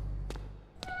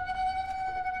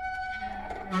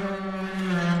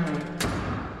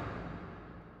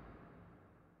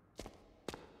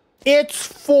 It's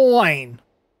fine.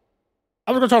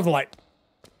 I was gonna turn off the light.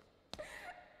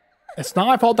 It's not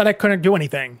my fault that I couldn't do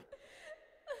anything.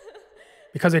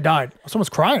 Because they died. Someone's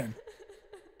crying.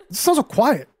 This sounds so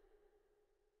quiet.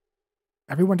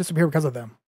 Everyone disappeared because of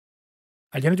them.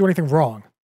 I didn't do anything wrong.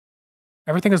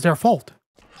 Everything is their fault.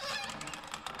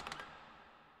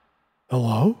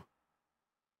 Hello?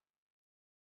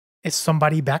 Is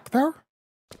somebody back there?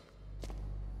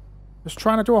 Just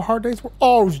trying to do a hard day's work.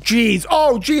 Oh, jeez.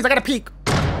 Oh, jeez. I gotta peek.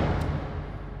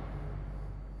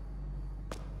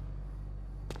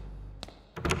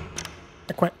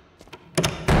 I quit.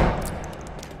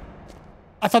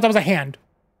 I thought that was a hand.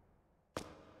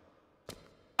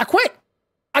 I quit.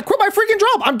 I quit my freaking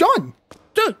job. I'm done.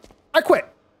 Dude, I quit.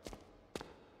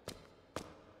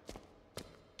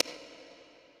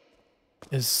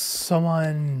 Is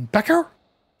someone back here?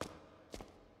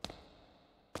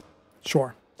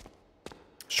 Sure.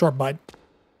 Sure, bud.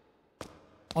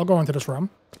 I'll go into this room.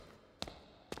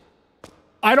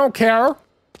 I don't care.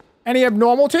 Any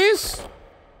abnormalities?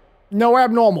 No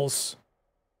abnormals.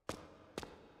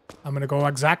 I'm gonna go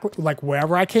exactly like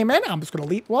wherever I came in. I'm just gonna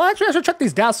leave. Well, actually, I should check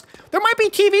these desks. There might be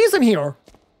TVs in here.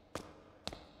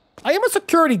 I am a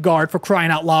security guard, for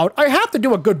crying out loud. I have to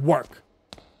do a good work.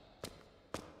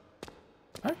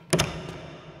 Okay.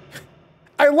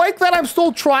 I like that I'm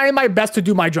still trying my best to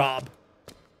do my job.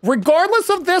 Regardless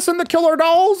of this and the killer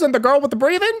dolls and the girl with the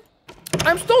breathing,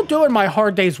 I'm still doing my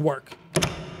hard day's work.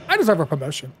 I deserve a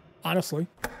promotion, honestly.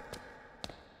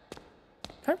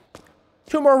 Okay.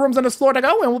 2 more rooms on this floor to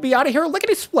go, and we'll be out of here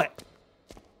lickety-split.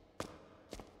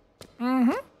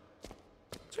 Mm-hmm.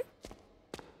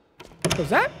 What's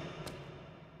that?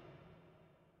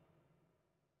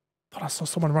 Thought I saw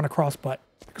someone run across, but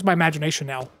it's my imagination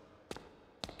now.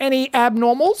 Any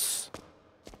abnormals?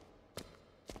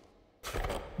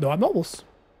 No abnormals.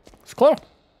 It's clear.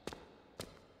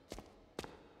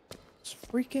 It's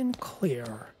freaking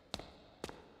clear.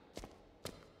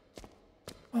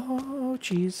 Oh,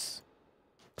 jeez.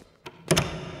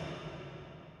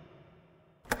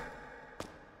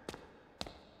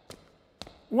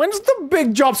 When's the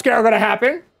big jump scare gonna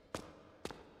happen?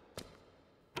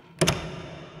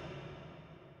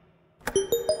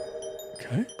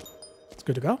 Okay. It's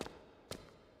good to go.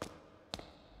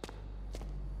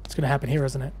 It's gonna happen here,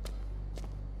 isn't it?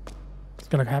 It's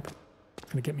gonna happen. It's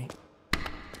gonna get me.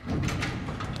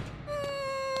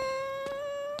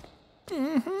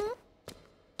 Mm-hmm.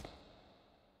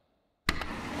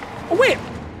 Oh, wait.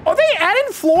 Are they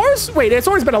adding floors? Wait, it's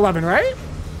always been 11, right?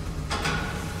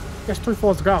 There's 3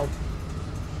 floors to go.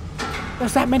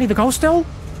 There's that many to go still?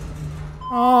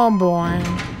 Oh, boy.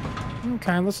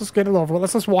 Okay, let's just get it over.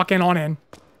 Let's just walk in on in.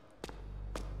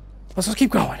 Let's just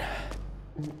keep going.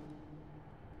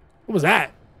 What was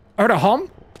that? I heard a hum?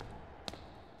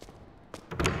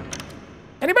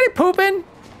 Anybody pooping?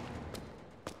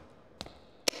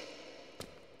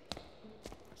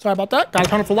 Sorry about that. Gotta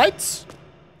turn off the lights.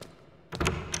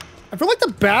 I feel like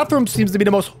the bathroom seems to be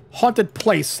the most haunted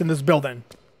place in this building.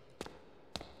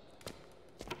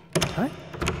 Okay.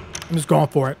 I'm just going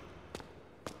for it.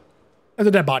 There's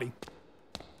a dead body.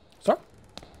 Sir?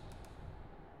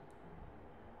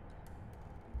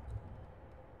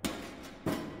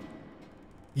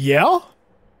 Yeah?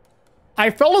 I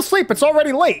fell asleep. It's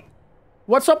already late.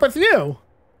 What's up with you?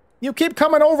 You keep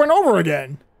coming over and over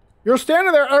again. You're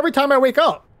standing there every time I wake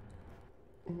up.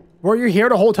 Were you here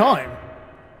the whole time?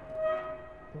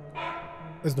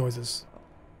 There's noises.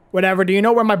 Whatever, do you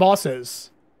know where my boss is?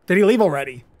 Did he leave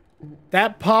already?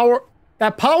 That power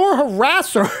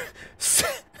harasser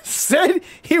said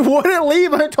he wouldn't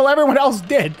leave until everyone else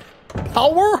did.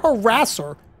 Power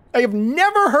harasser. I have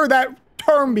never heard that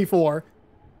term before.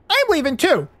 I'm leaving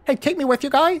too. Hey, take me with you,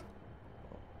 guy.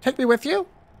 Take me with you.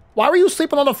 Why were you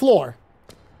sleeping on the floor?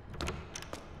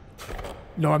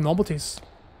 No abnormalities.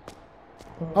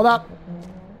 Hold up.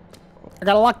 I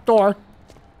got a locked door.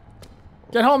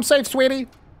 Get home safe, sweetie.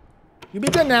 You be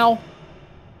good now.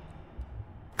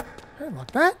 Okay,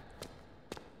 lock that.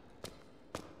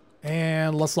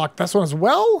 And let's lock this one as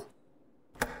well.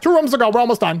 2 rooms to go. We're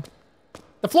almost done.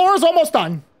 The floor is almost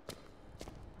done.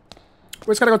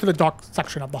 We just gotta go to the dark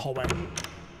section of the hallway.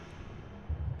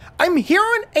 I'm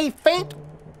hearing a faint...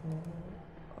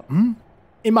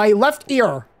 in my left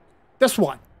ear. This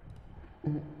one.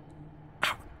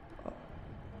 Ow.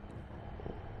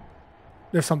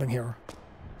 There's something here.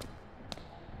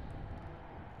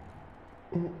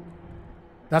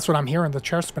 That's what I'm hearing, the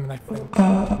chair spinning, I think.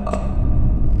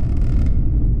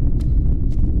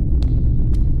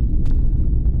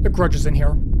 The grudge is in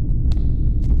here.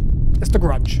 It's the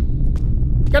grudge.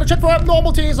 Gotta check for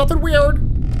abnormalities, nothing weird.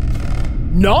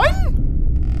 None?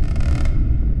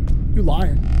 You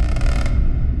lying.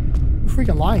 You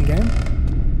freaking lying, game.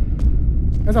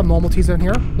 There's abnormalities in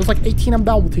here. There's like 18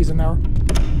 abnormalities in there.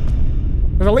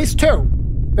 There's at least 2.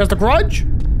 There's the grudge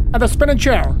and the spinning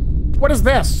chair. What is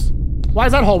this? Why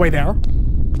is that hallway there?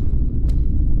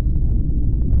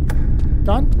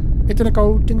 Done? It didn't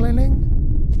go ding-ling-ling?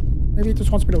 Maybe it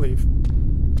just wants me to leave.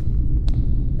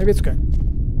 Maybe it's good.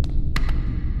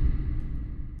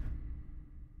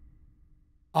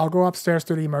 I'll go upstairs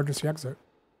to the emergency exit.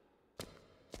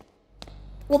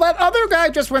 Well, that other guy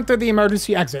just went through the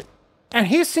emergency exit. And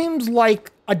he seems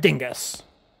like a dingus.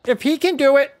 If he can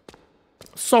do it,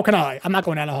 so can I. I'm not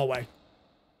going down the hallway.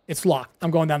 It's locked.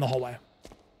 I'm going down the hallway.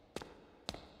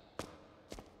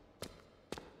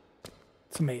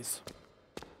 It's a maze.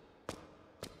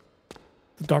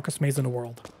 The darkest maze in the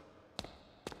world.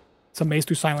 It's a maze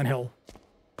through Silent Hill.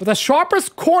 With the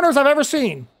sharpest corners I've ever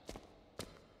seen.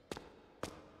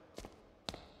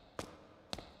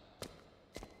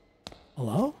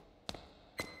 Hello?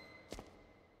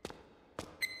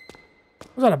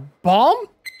 Was that a bomb?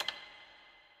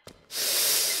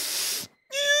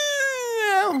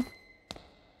 Yeah.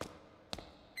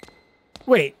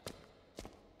 Wait.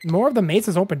 More of the maze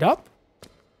has opened up?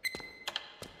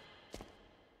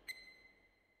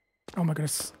 Oh my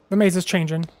goodness. The maze is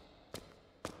changing.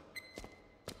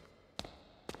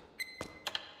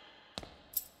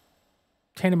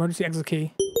 Obtain emergency exit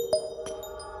key.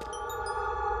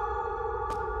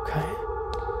 Okay.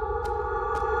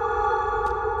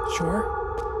 Sure.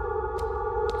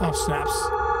 Oh, snaps.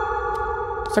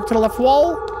 Stick to the left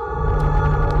wall.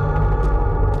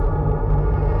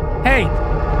 Hey!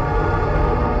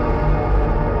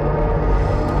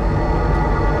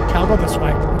 Okay, I'll go this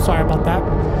way. I'm sorry about that.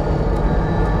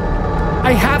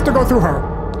 I have to go through her.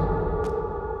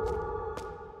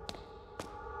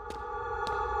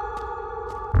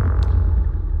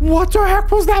 What the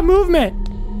heck was that movement?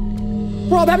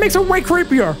 Bro, that makes it way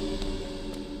creepier.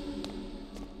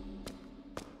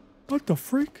 What the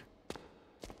freak?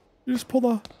 You just pulled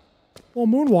a little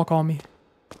moonwalk on me.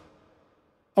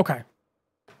 Okay.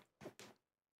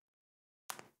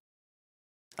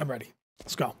 I'm ready.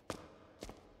 Let's go.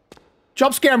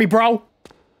 Jump scare me, bro.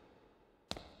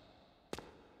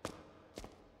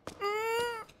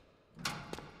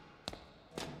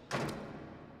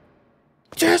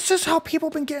 This is how people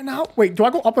been getting out. Wait, do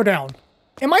I go up or down?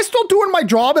 Am I still doing my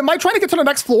job? Am I trying to get to the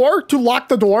next floor to lock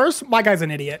the doors? My guy's an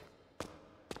idiot.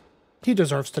 He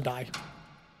deserves to die.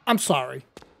 I'm sorry.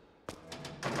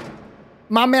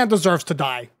 My man deserves to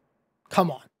die.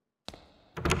 Come on.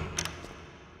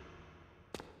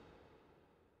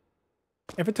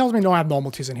 If it tells me no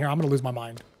abnormalities in here, I'm going to lose my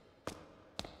mind.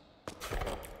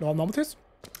 No abnormalities?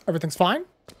 Everything's fine?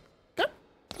 Okay.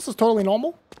 This is totally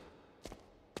normal.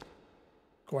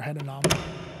 Go ahead and lock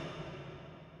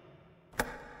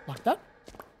that.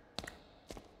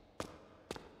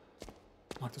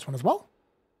 Lock this one as well.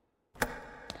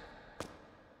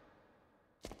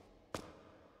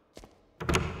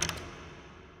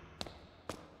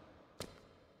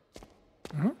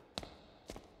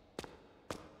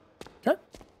 Okay.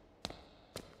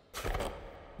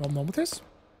 No abnormalities.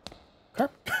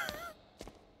 Okay.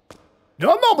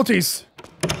 No abnormalities.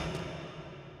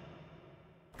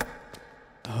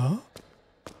 Huh?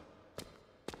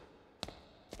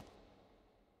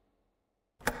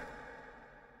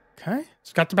 Okay.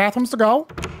 It's got the bathrooms to go.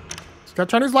 It's got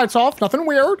to turn these lights off. Nothing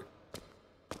weird.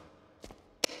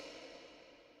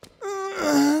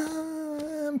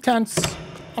 I'm tense.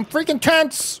 I'm freaking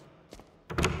tense.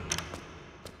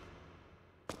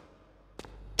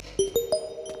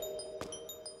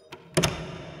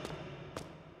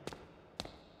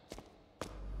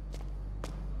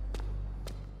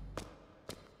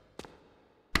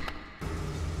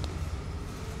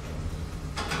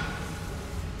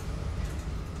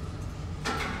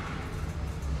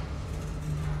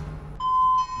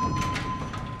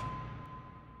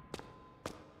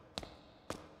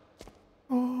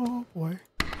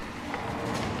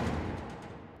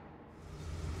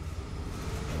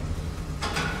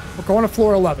 Going to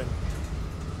floor 11.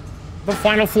 The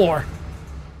final floor.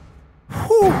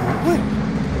 Whew, wait.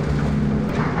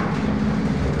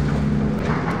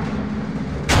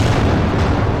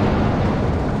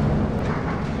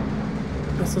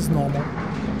 This is normal.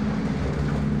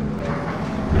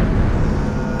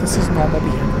 This is normal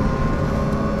behavior.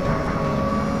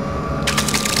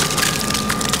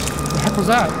 What the heck was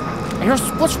that? I hear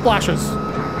splish splashes.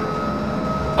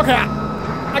 Okay,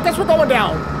 I guess we're going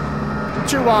down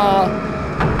to,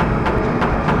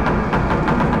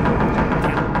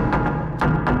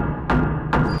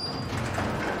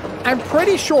 I'm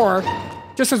pretty sure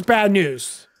this is bad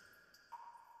news.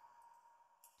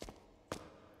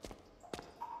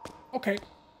 Okay,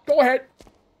 go ahead.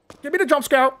 Give me the jump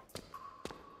scare.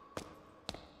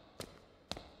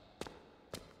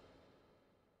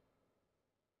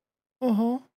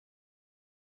 Uh-huh.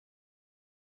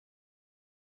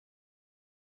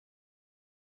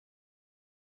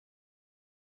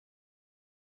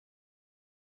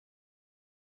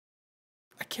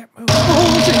 I can't move. Oh,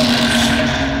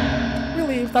 we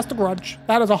leave. That's the grudge.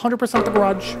 That is 100% the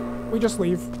grudge. We just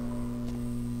leave.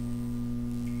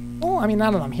 Well, I mean,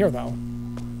 now that I'm here, though.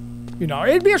 You know,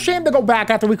 it'd be a shame to go back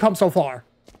after we come so far.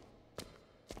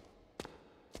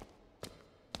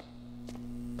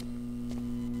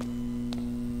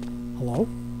 Hello?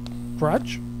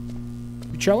 Grudge?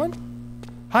 You chillin'?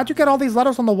 How'd you get all these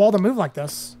letters on the wall to move like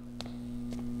this?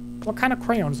 What kind of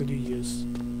crayons did you use?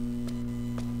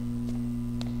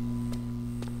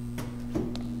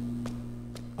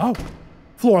 Oh,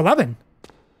 floor 11.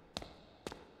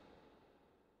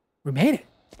 We made it.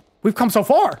 We've come so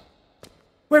far.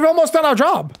 We've almost done our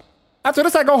job. After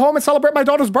this, I go home and celebrate my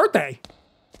daughter's birthday.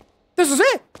 This is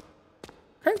it.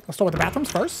 Okay, let's start with the bathrooms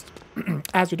first.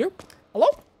 As you do. Hello?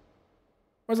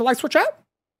 Where's the light switch at?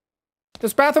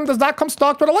 This bathroom does not come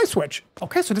stocked with a light switch.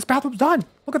 Okay, so this bathroom's done.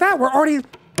 Look at that. We're already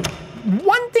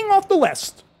one thing off the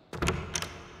list.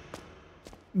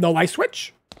 No light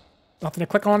switch. Nothing to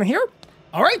click on here.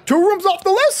 All right, 2 rooms off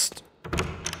the list.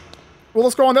 Well,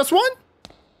 let's go on this one.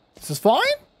 This is fine.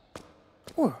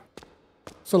 Ooh.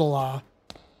 So,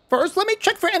 first, let me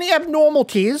check for any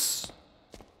abnormalities.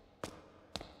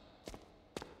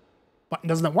 Button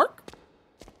doesn't work.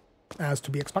 As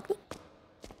to be expected.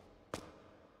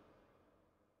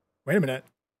 Wait a minute.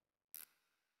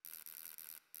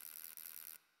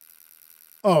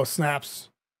 Oh, snaps.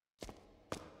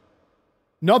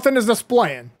 Nothing is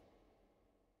displaying.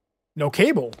 No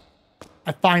cable.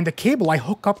 I find the cable, I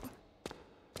hook up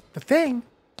the thing.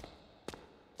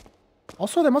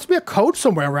 Also, there must be a code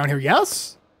somewhere around here,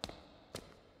 yes?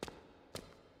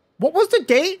 What was the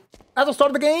date at the start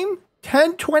of the game?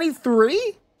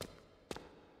 10/23?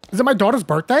 Is it my daughter's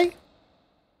birthday?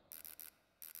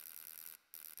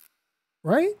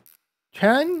 Right?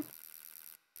 10? Is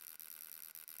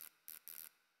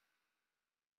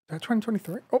that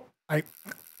 2023? Oh,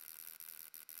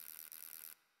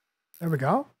 there we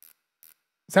go.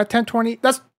 Is that 10/20?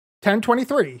 That's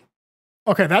 10/23.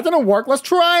 Okay, that didn't work. Let's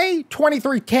try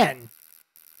 23/10.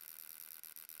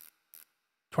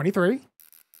 23.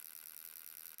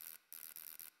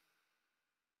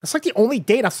 That's like the only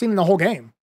date I've seen in the whole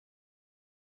game.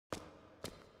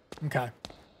 Okay.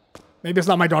 Maybe it's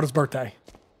not my daughter's birthday.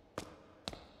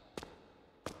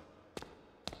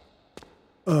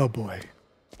 Oh boy.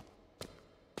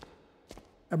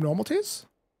 Abnormalities?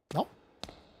 No.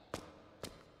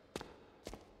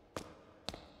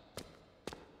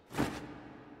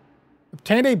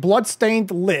 Obtained a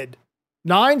blood-stained lid.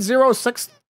 906...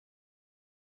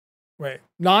 Wait.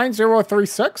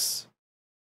 9036?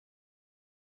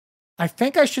 I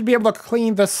think I should be able to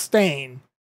clean the stain.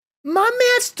 My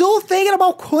man's still thinking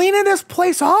about cleaning this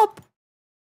place up?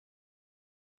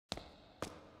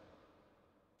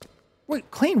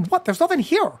 Wait, clean what? There's nothing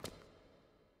here.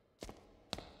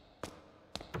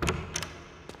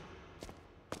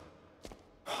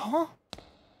 Huh?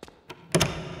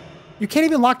 You can't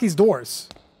even lock these doors.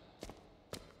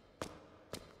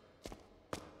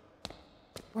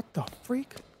 What the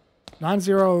freak?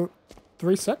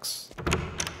 9036?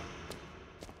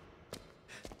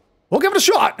 We'll give it a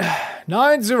shot.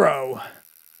 90.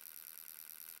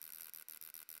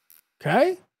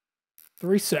 Okay.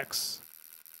 36.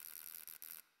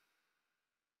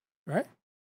 All right.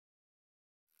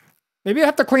 Maybe I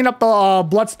have to clean up the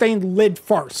bloodstained lid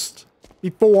first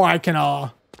before I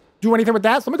can do anything with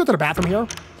that. So let me go to the bathroom here.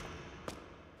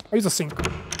 I'll use a sink.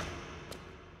 There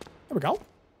we go.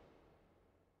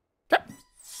 Okay.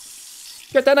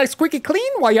 Get that nice squeaky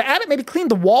clean. While you're at it, maybe clean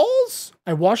the walls.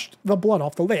 I washed the blood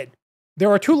off the lid. There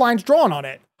are 2 lines drawn on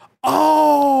it.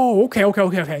 Oh, okay.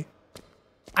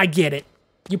 I get it.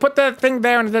 You put that thing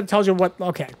there and then it tells you what...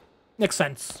 Okay. Makes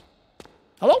sense.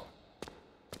 Hello?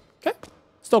 Okay.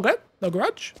 Still good? No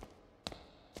grudge?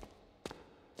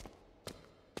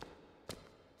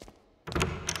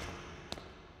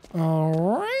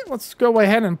 Alright, let's go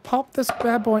ahead and pop this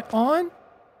bad boy on.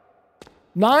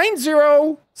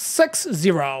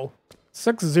 9060.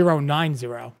 6090.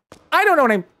 I don't know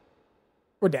what I'm...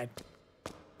 We're dead.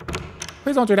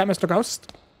 Please don't do that, Mr.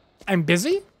 Ghost. I'm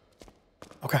busy?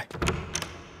 Okay.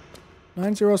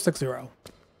 9060. Okay,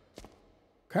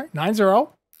 90.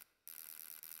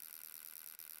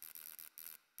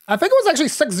 I think it was actually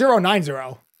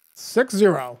 6090. 60.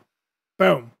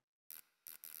 Boom.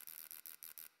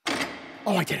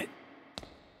 Oh, I did it.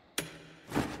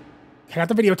 I got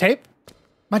the videotape.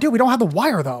 My dude, we don't have the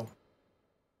wire, though.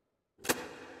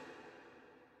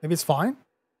 Maybe it's fine.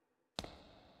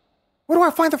 Where do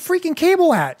I find the freaking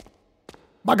cable at?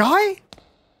 My guy?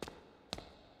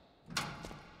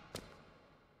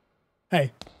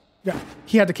 Hey. Yeah,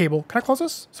 he had the cable. Can I close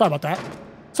this? Sorry about that.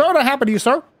 Sorry what happened to you,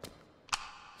 sir.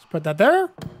 Let's put that there.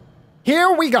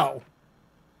 Here we go.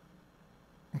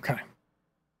 Okay.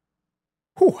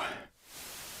 Whew.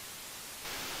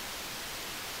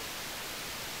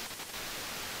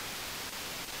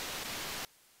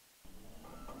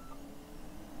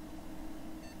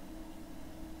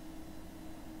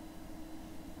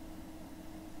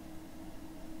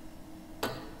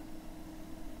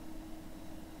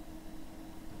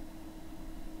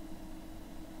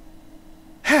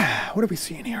 What are we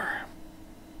seeing here?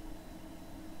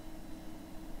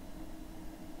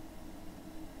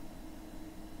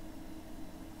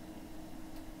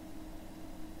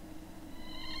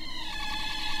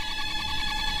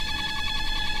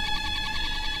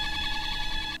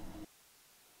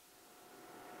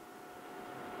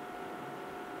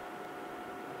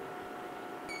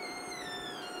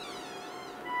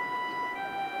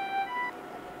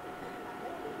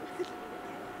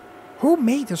 Who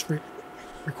made this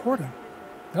recording?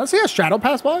 Did I see a shadow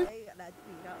pass by?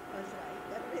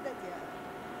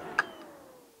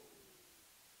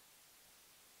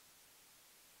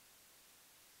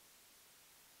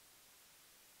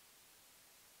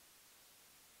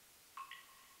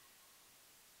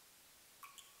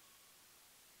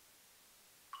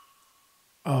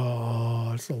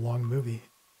 Oh, it's a long movie.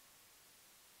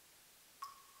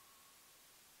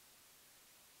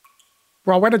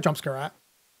 Bro, where the jump scare at?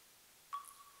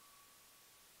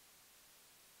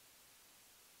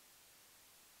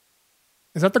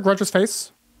 Is that the Grudge's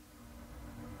face?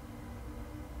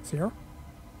 See her?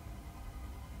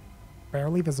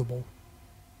 Barely visible.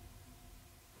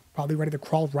 Probably ready to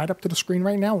crawl right up to the screen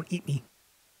right now and eat me.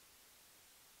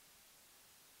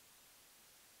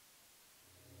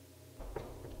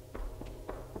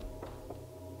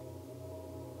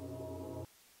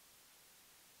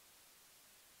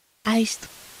 Iced.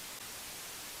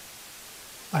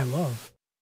 I love.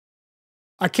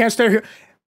 I can't stay here.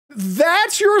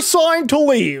 That's your sign to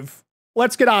leave.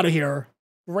 Let's get out of here.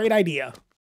 Great idea.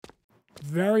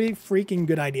 Very freaking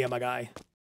good idea, my guy.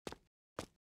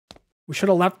 We should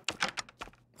have left.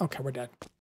 Okay, we're dead.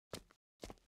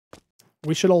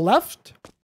 We should have left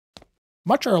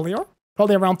much earlier.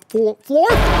 Probably around floor.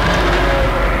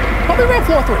 Probably around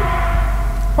floor 3.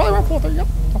 Probably around floor 3. Yep.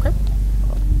 Okay.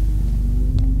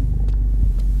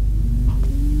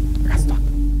 I got stuck.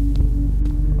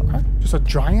 Okay. Just a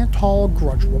giant, tall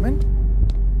grudge woman.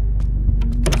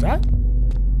 What is that?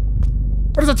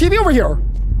 What is a TV over here?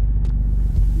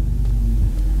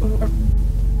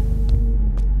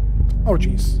 Oh,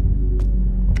 jeez.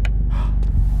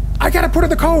 I gotta put in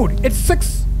the code. It's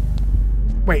 6.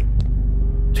 Wait.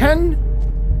 10.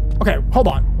 Okay, hold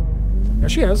on. There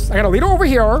she is. I gotta lead her over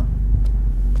here.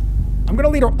 I'm gonna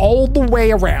lead her all the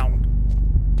way around.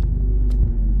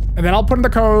 And then I'll put in the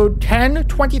code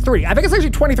 1023. I think it's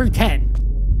actually 2310.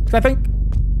 Because I think...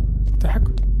 What the heck?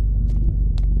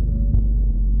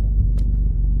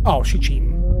 Oh, she cheating.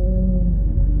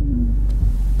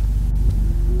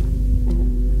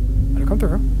 Let her come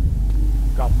through.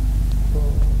 Go.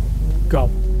 Go.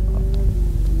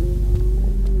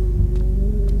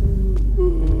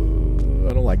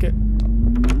 I don't like it.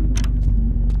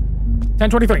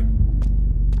 1023.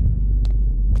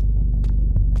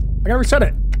 I gotta reset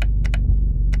it.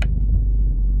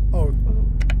 Oh. Oh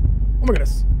my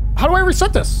goodness. How do I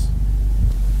reset this?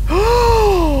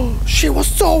 She was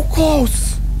so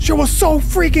close. She was so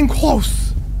freaking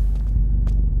close.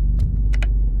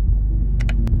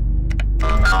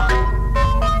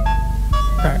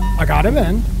 Okay, I got him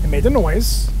in. It made the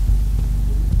noise.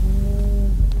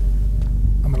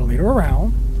 I'm gonna lead her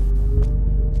around.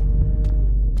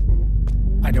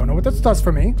 I don't know what this does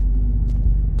for me.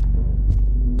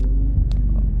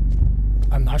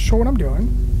 I'm not sure what I'm doing.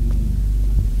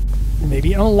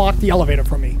 Maybe unlock the elevator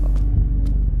for me.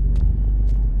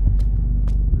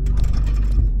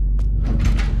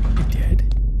 It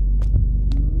did.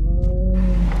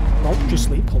 No, just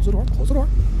sleep. Close the door. Close the door.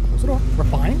 Close the door. We're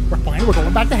fine. We're fine. We're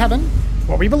going back to heaven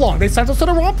where we belong. They sent us to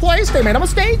the wrong place. They made a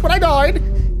mistake when I died.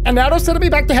 And now they're sending me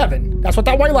back to heaven. That's what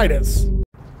that white light is.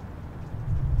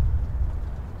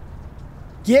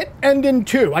 Get ending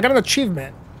 2. I got an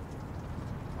achievement.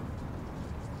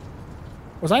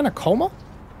 Was I in a coma?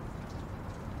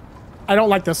 I don't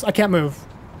like this. I can't move.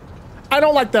 I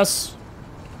don't like this.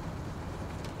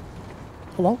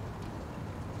 Hello?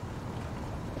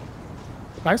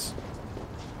 Guys?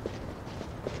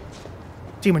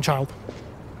 Demon child.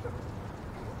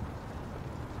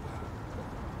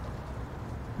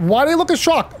 Why do they look as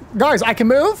shocked? Guys, I can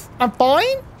move? I'm fine?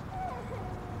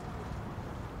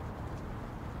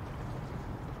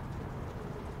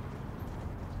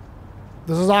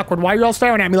 This is awkward. Why are you all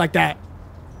staring at me like that?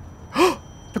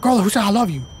 The girl who said I love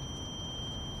you.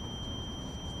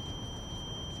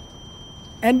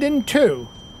 Ending 2.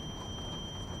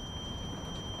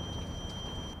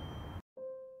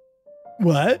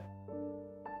 What?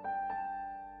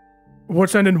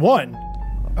 What's ending 1?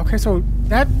 Okay, so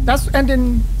that's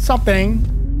ending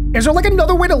something. Is there like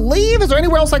another way to leave? Is there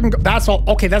anywhere else I can go? That's all.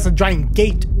 Okay, that's a giant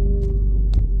gate.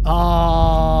 Can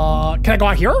I go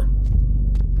out here?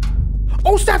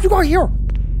 Oh, snap, you go out here.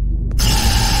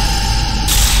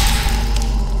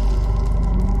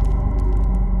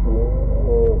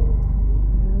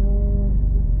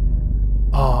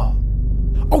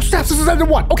 Oh, snaps, this is ending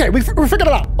 1. Okay, we figured it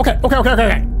out. Okay.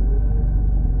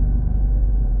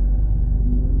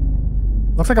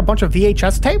 Looks like a bunch of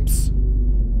VHS tapes.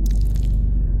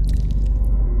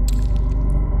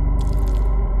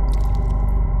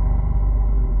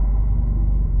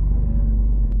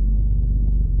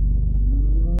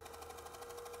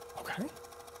 Okay.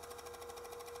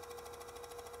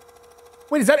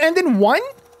 Wait, does that end in 1?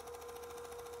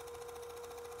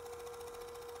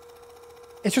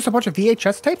 It's just a bunch of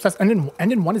VHS tapes? That's end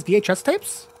in 1 is VHS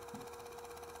tapes?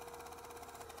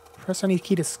 Press any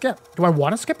key to skip. Do I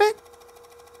want to skip it?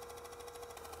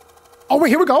 Oh, wait,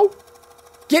 here we go.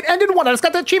 Get end in 1. I just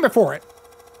got the achievement for it.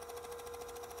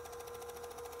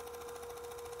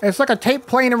 It's like a tape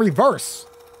playing in reverse.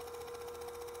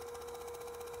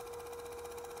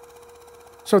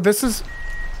 So this is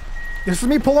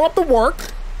me pulling up the work.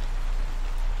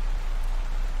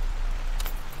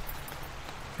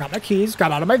 Got my keys,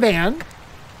 got out of my van.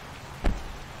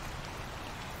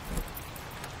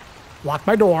 Locked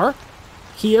my door.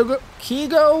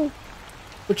 Kigo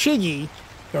Uchigi,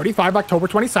 35, October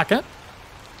 22nd.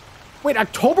 Wait,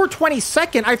 October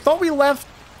 22nd? I thought we left...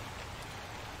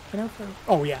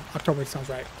 Oh yeah, October sounds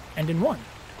right. End in 1.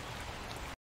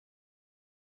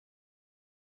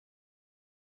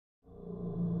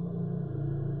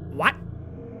 What?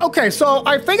 Okay, so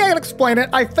I think I can explain it.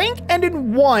 I think end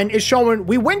in 1 is showing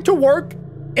we went to work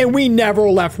and we never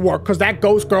left work because that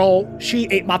ghost girl, she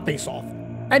ate my face off.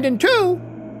 And in 2,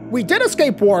 we did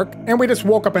escape work and we just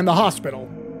woke up in the hospital.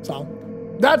 So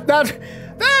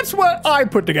that's what I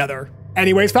put together.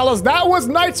 Anyways, fellas, that was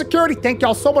Night Security. Thank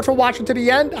y'all so much for watching to the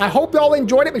end. I hope y'all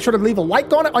enjoyed it. Make sure to leave a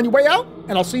like on it on your way out,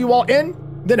 and I'll see you all in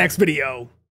the next video.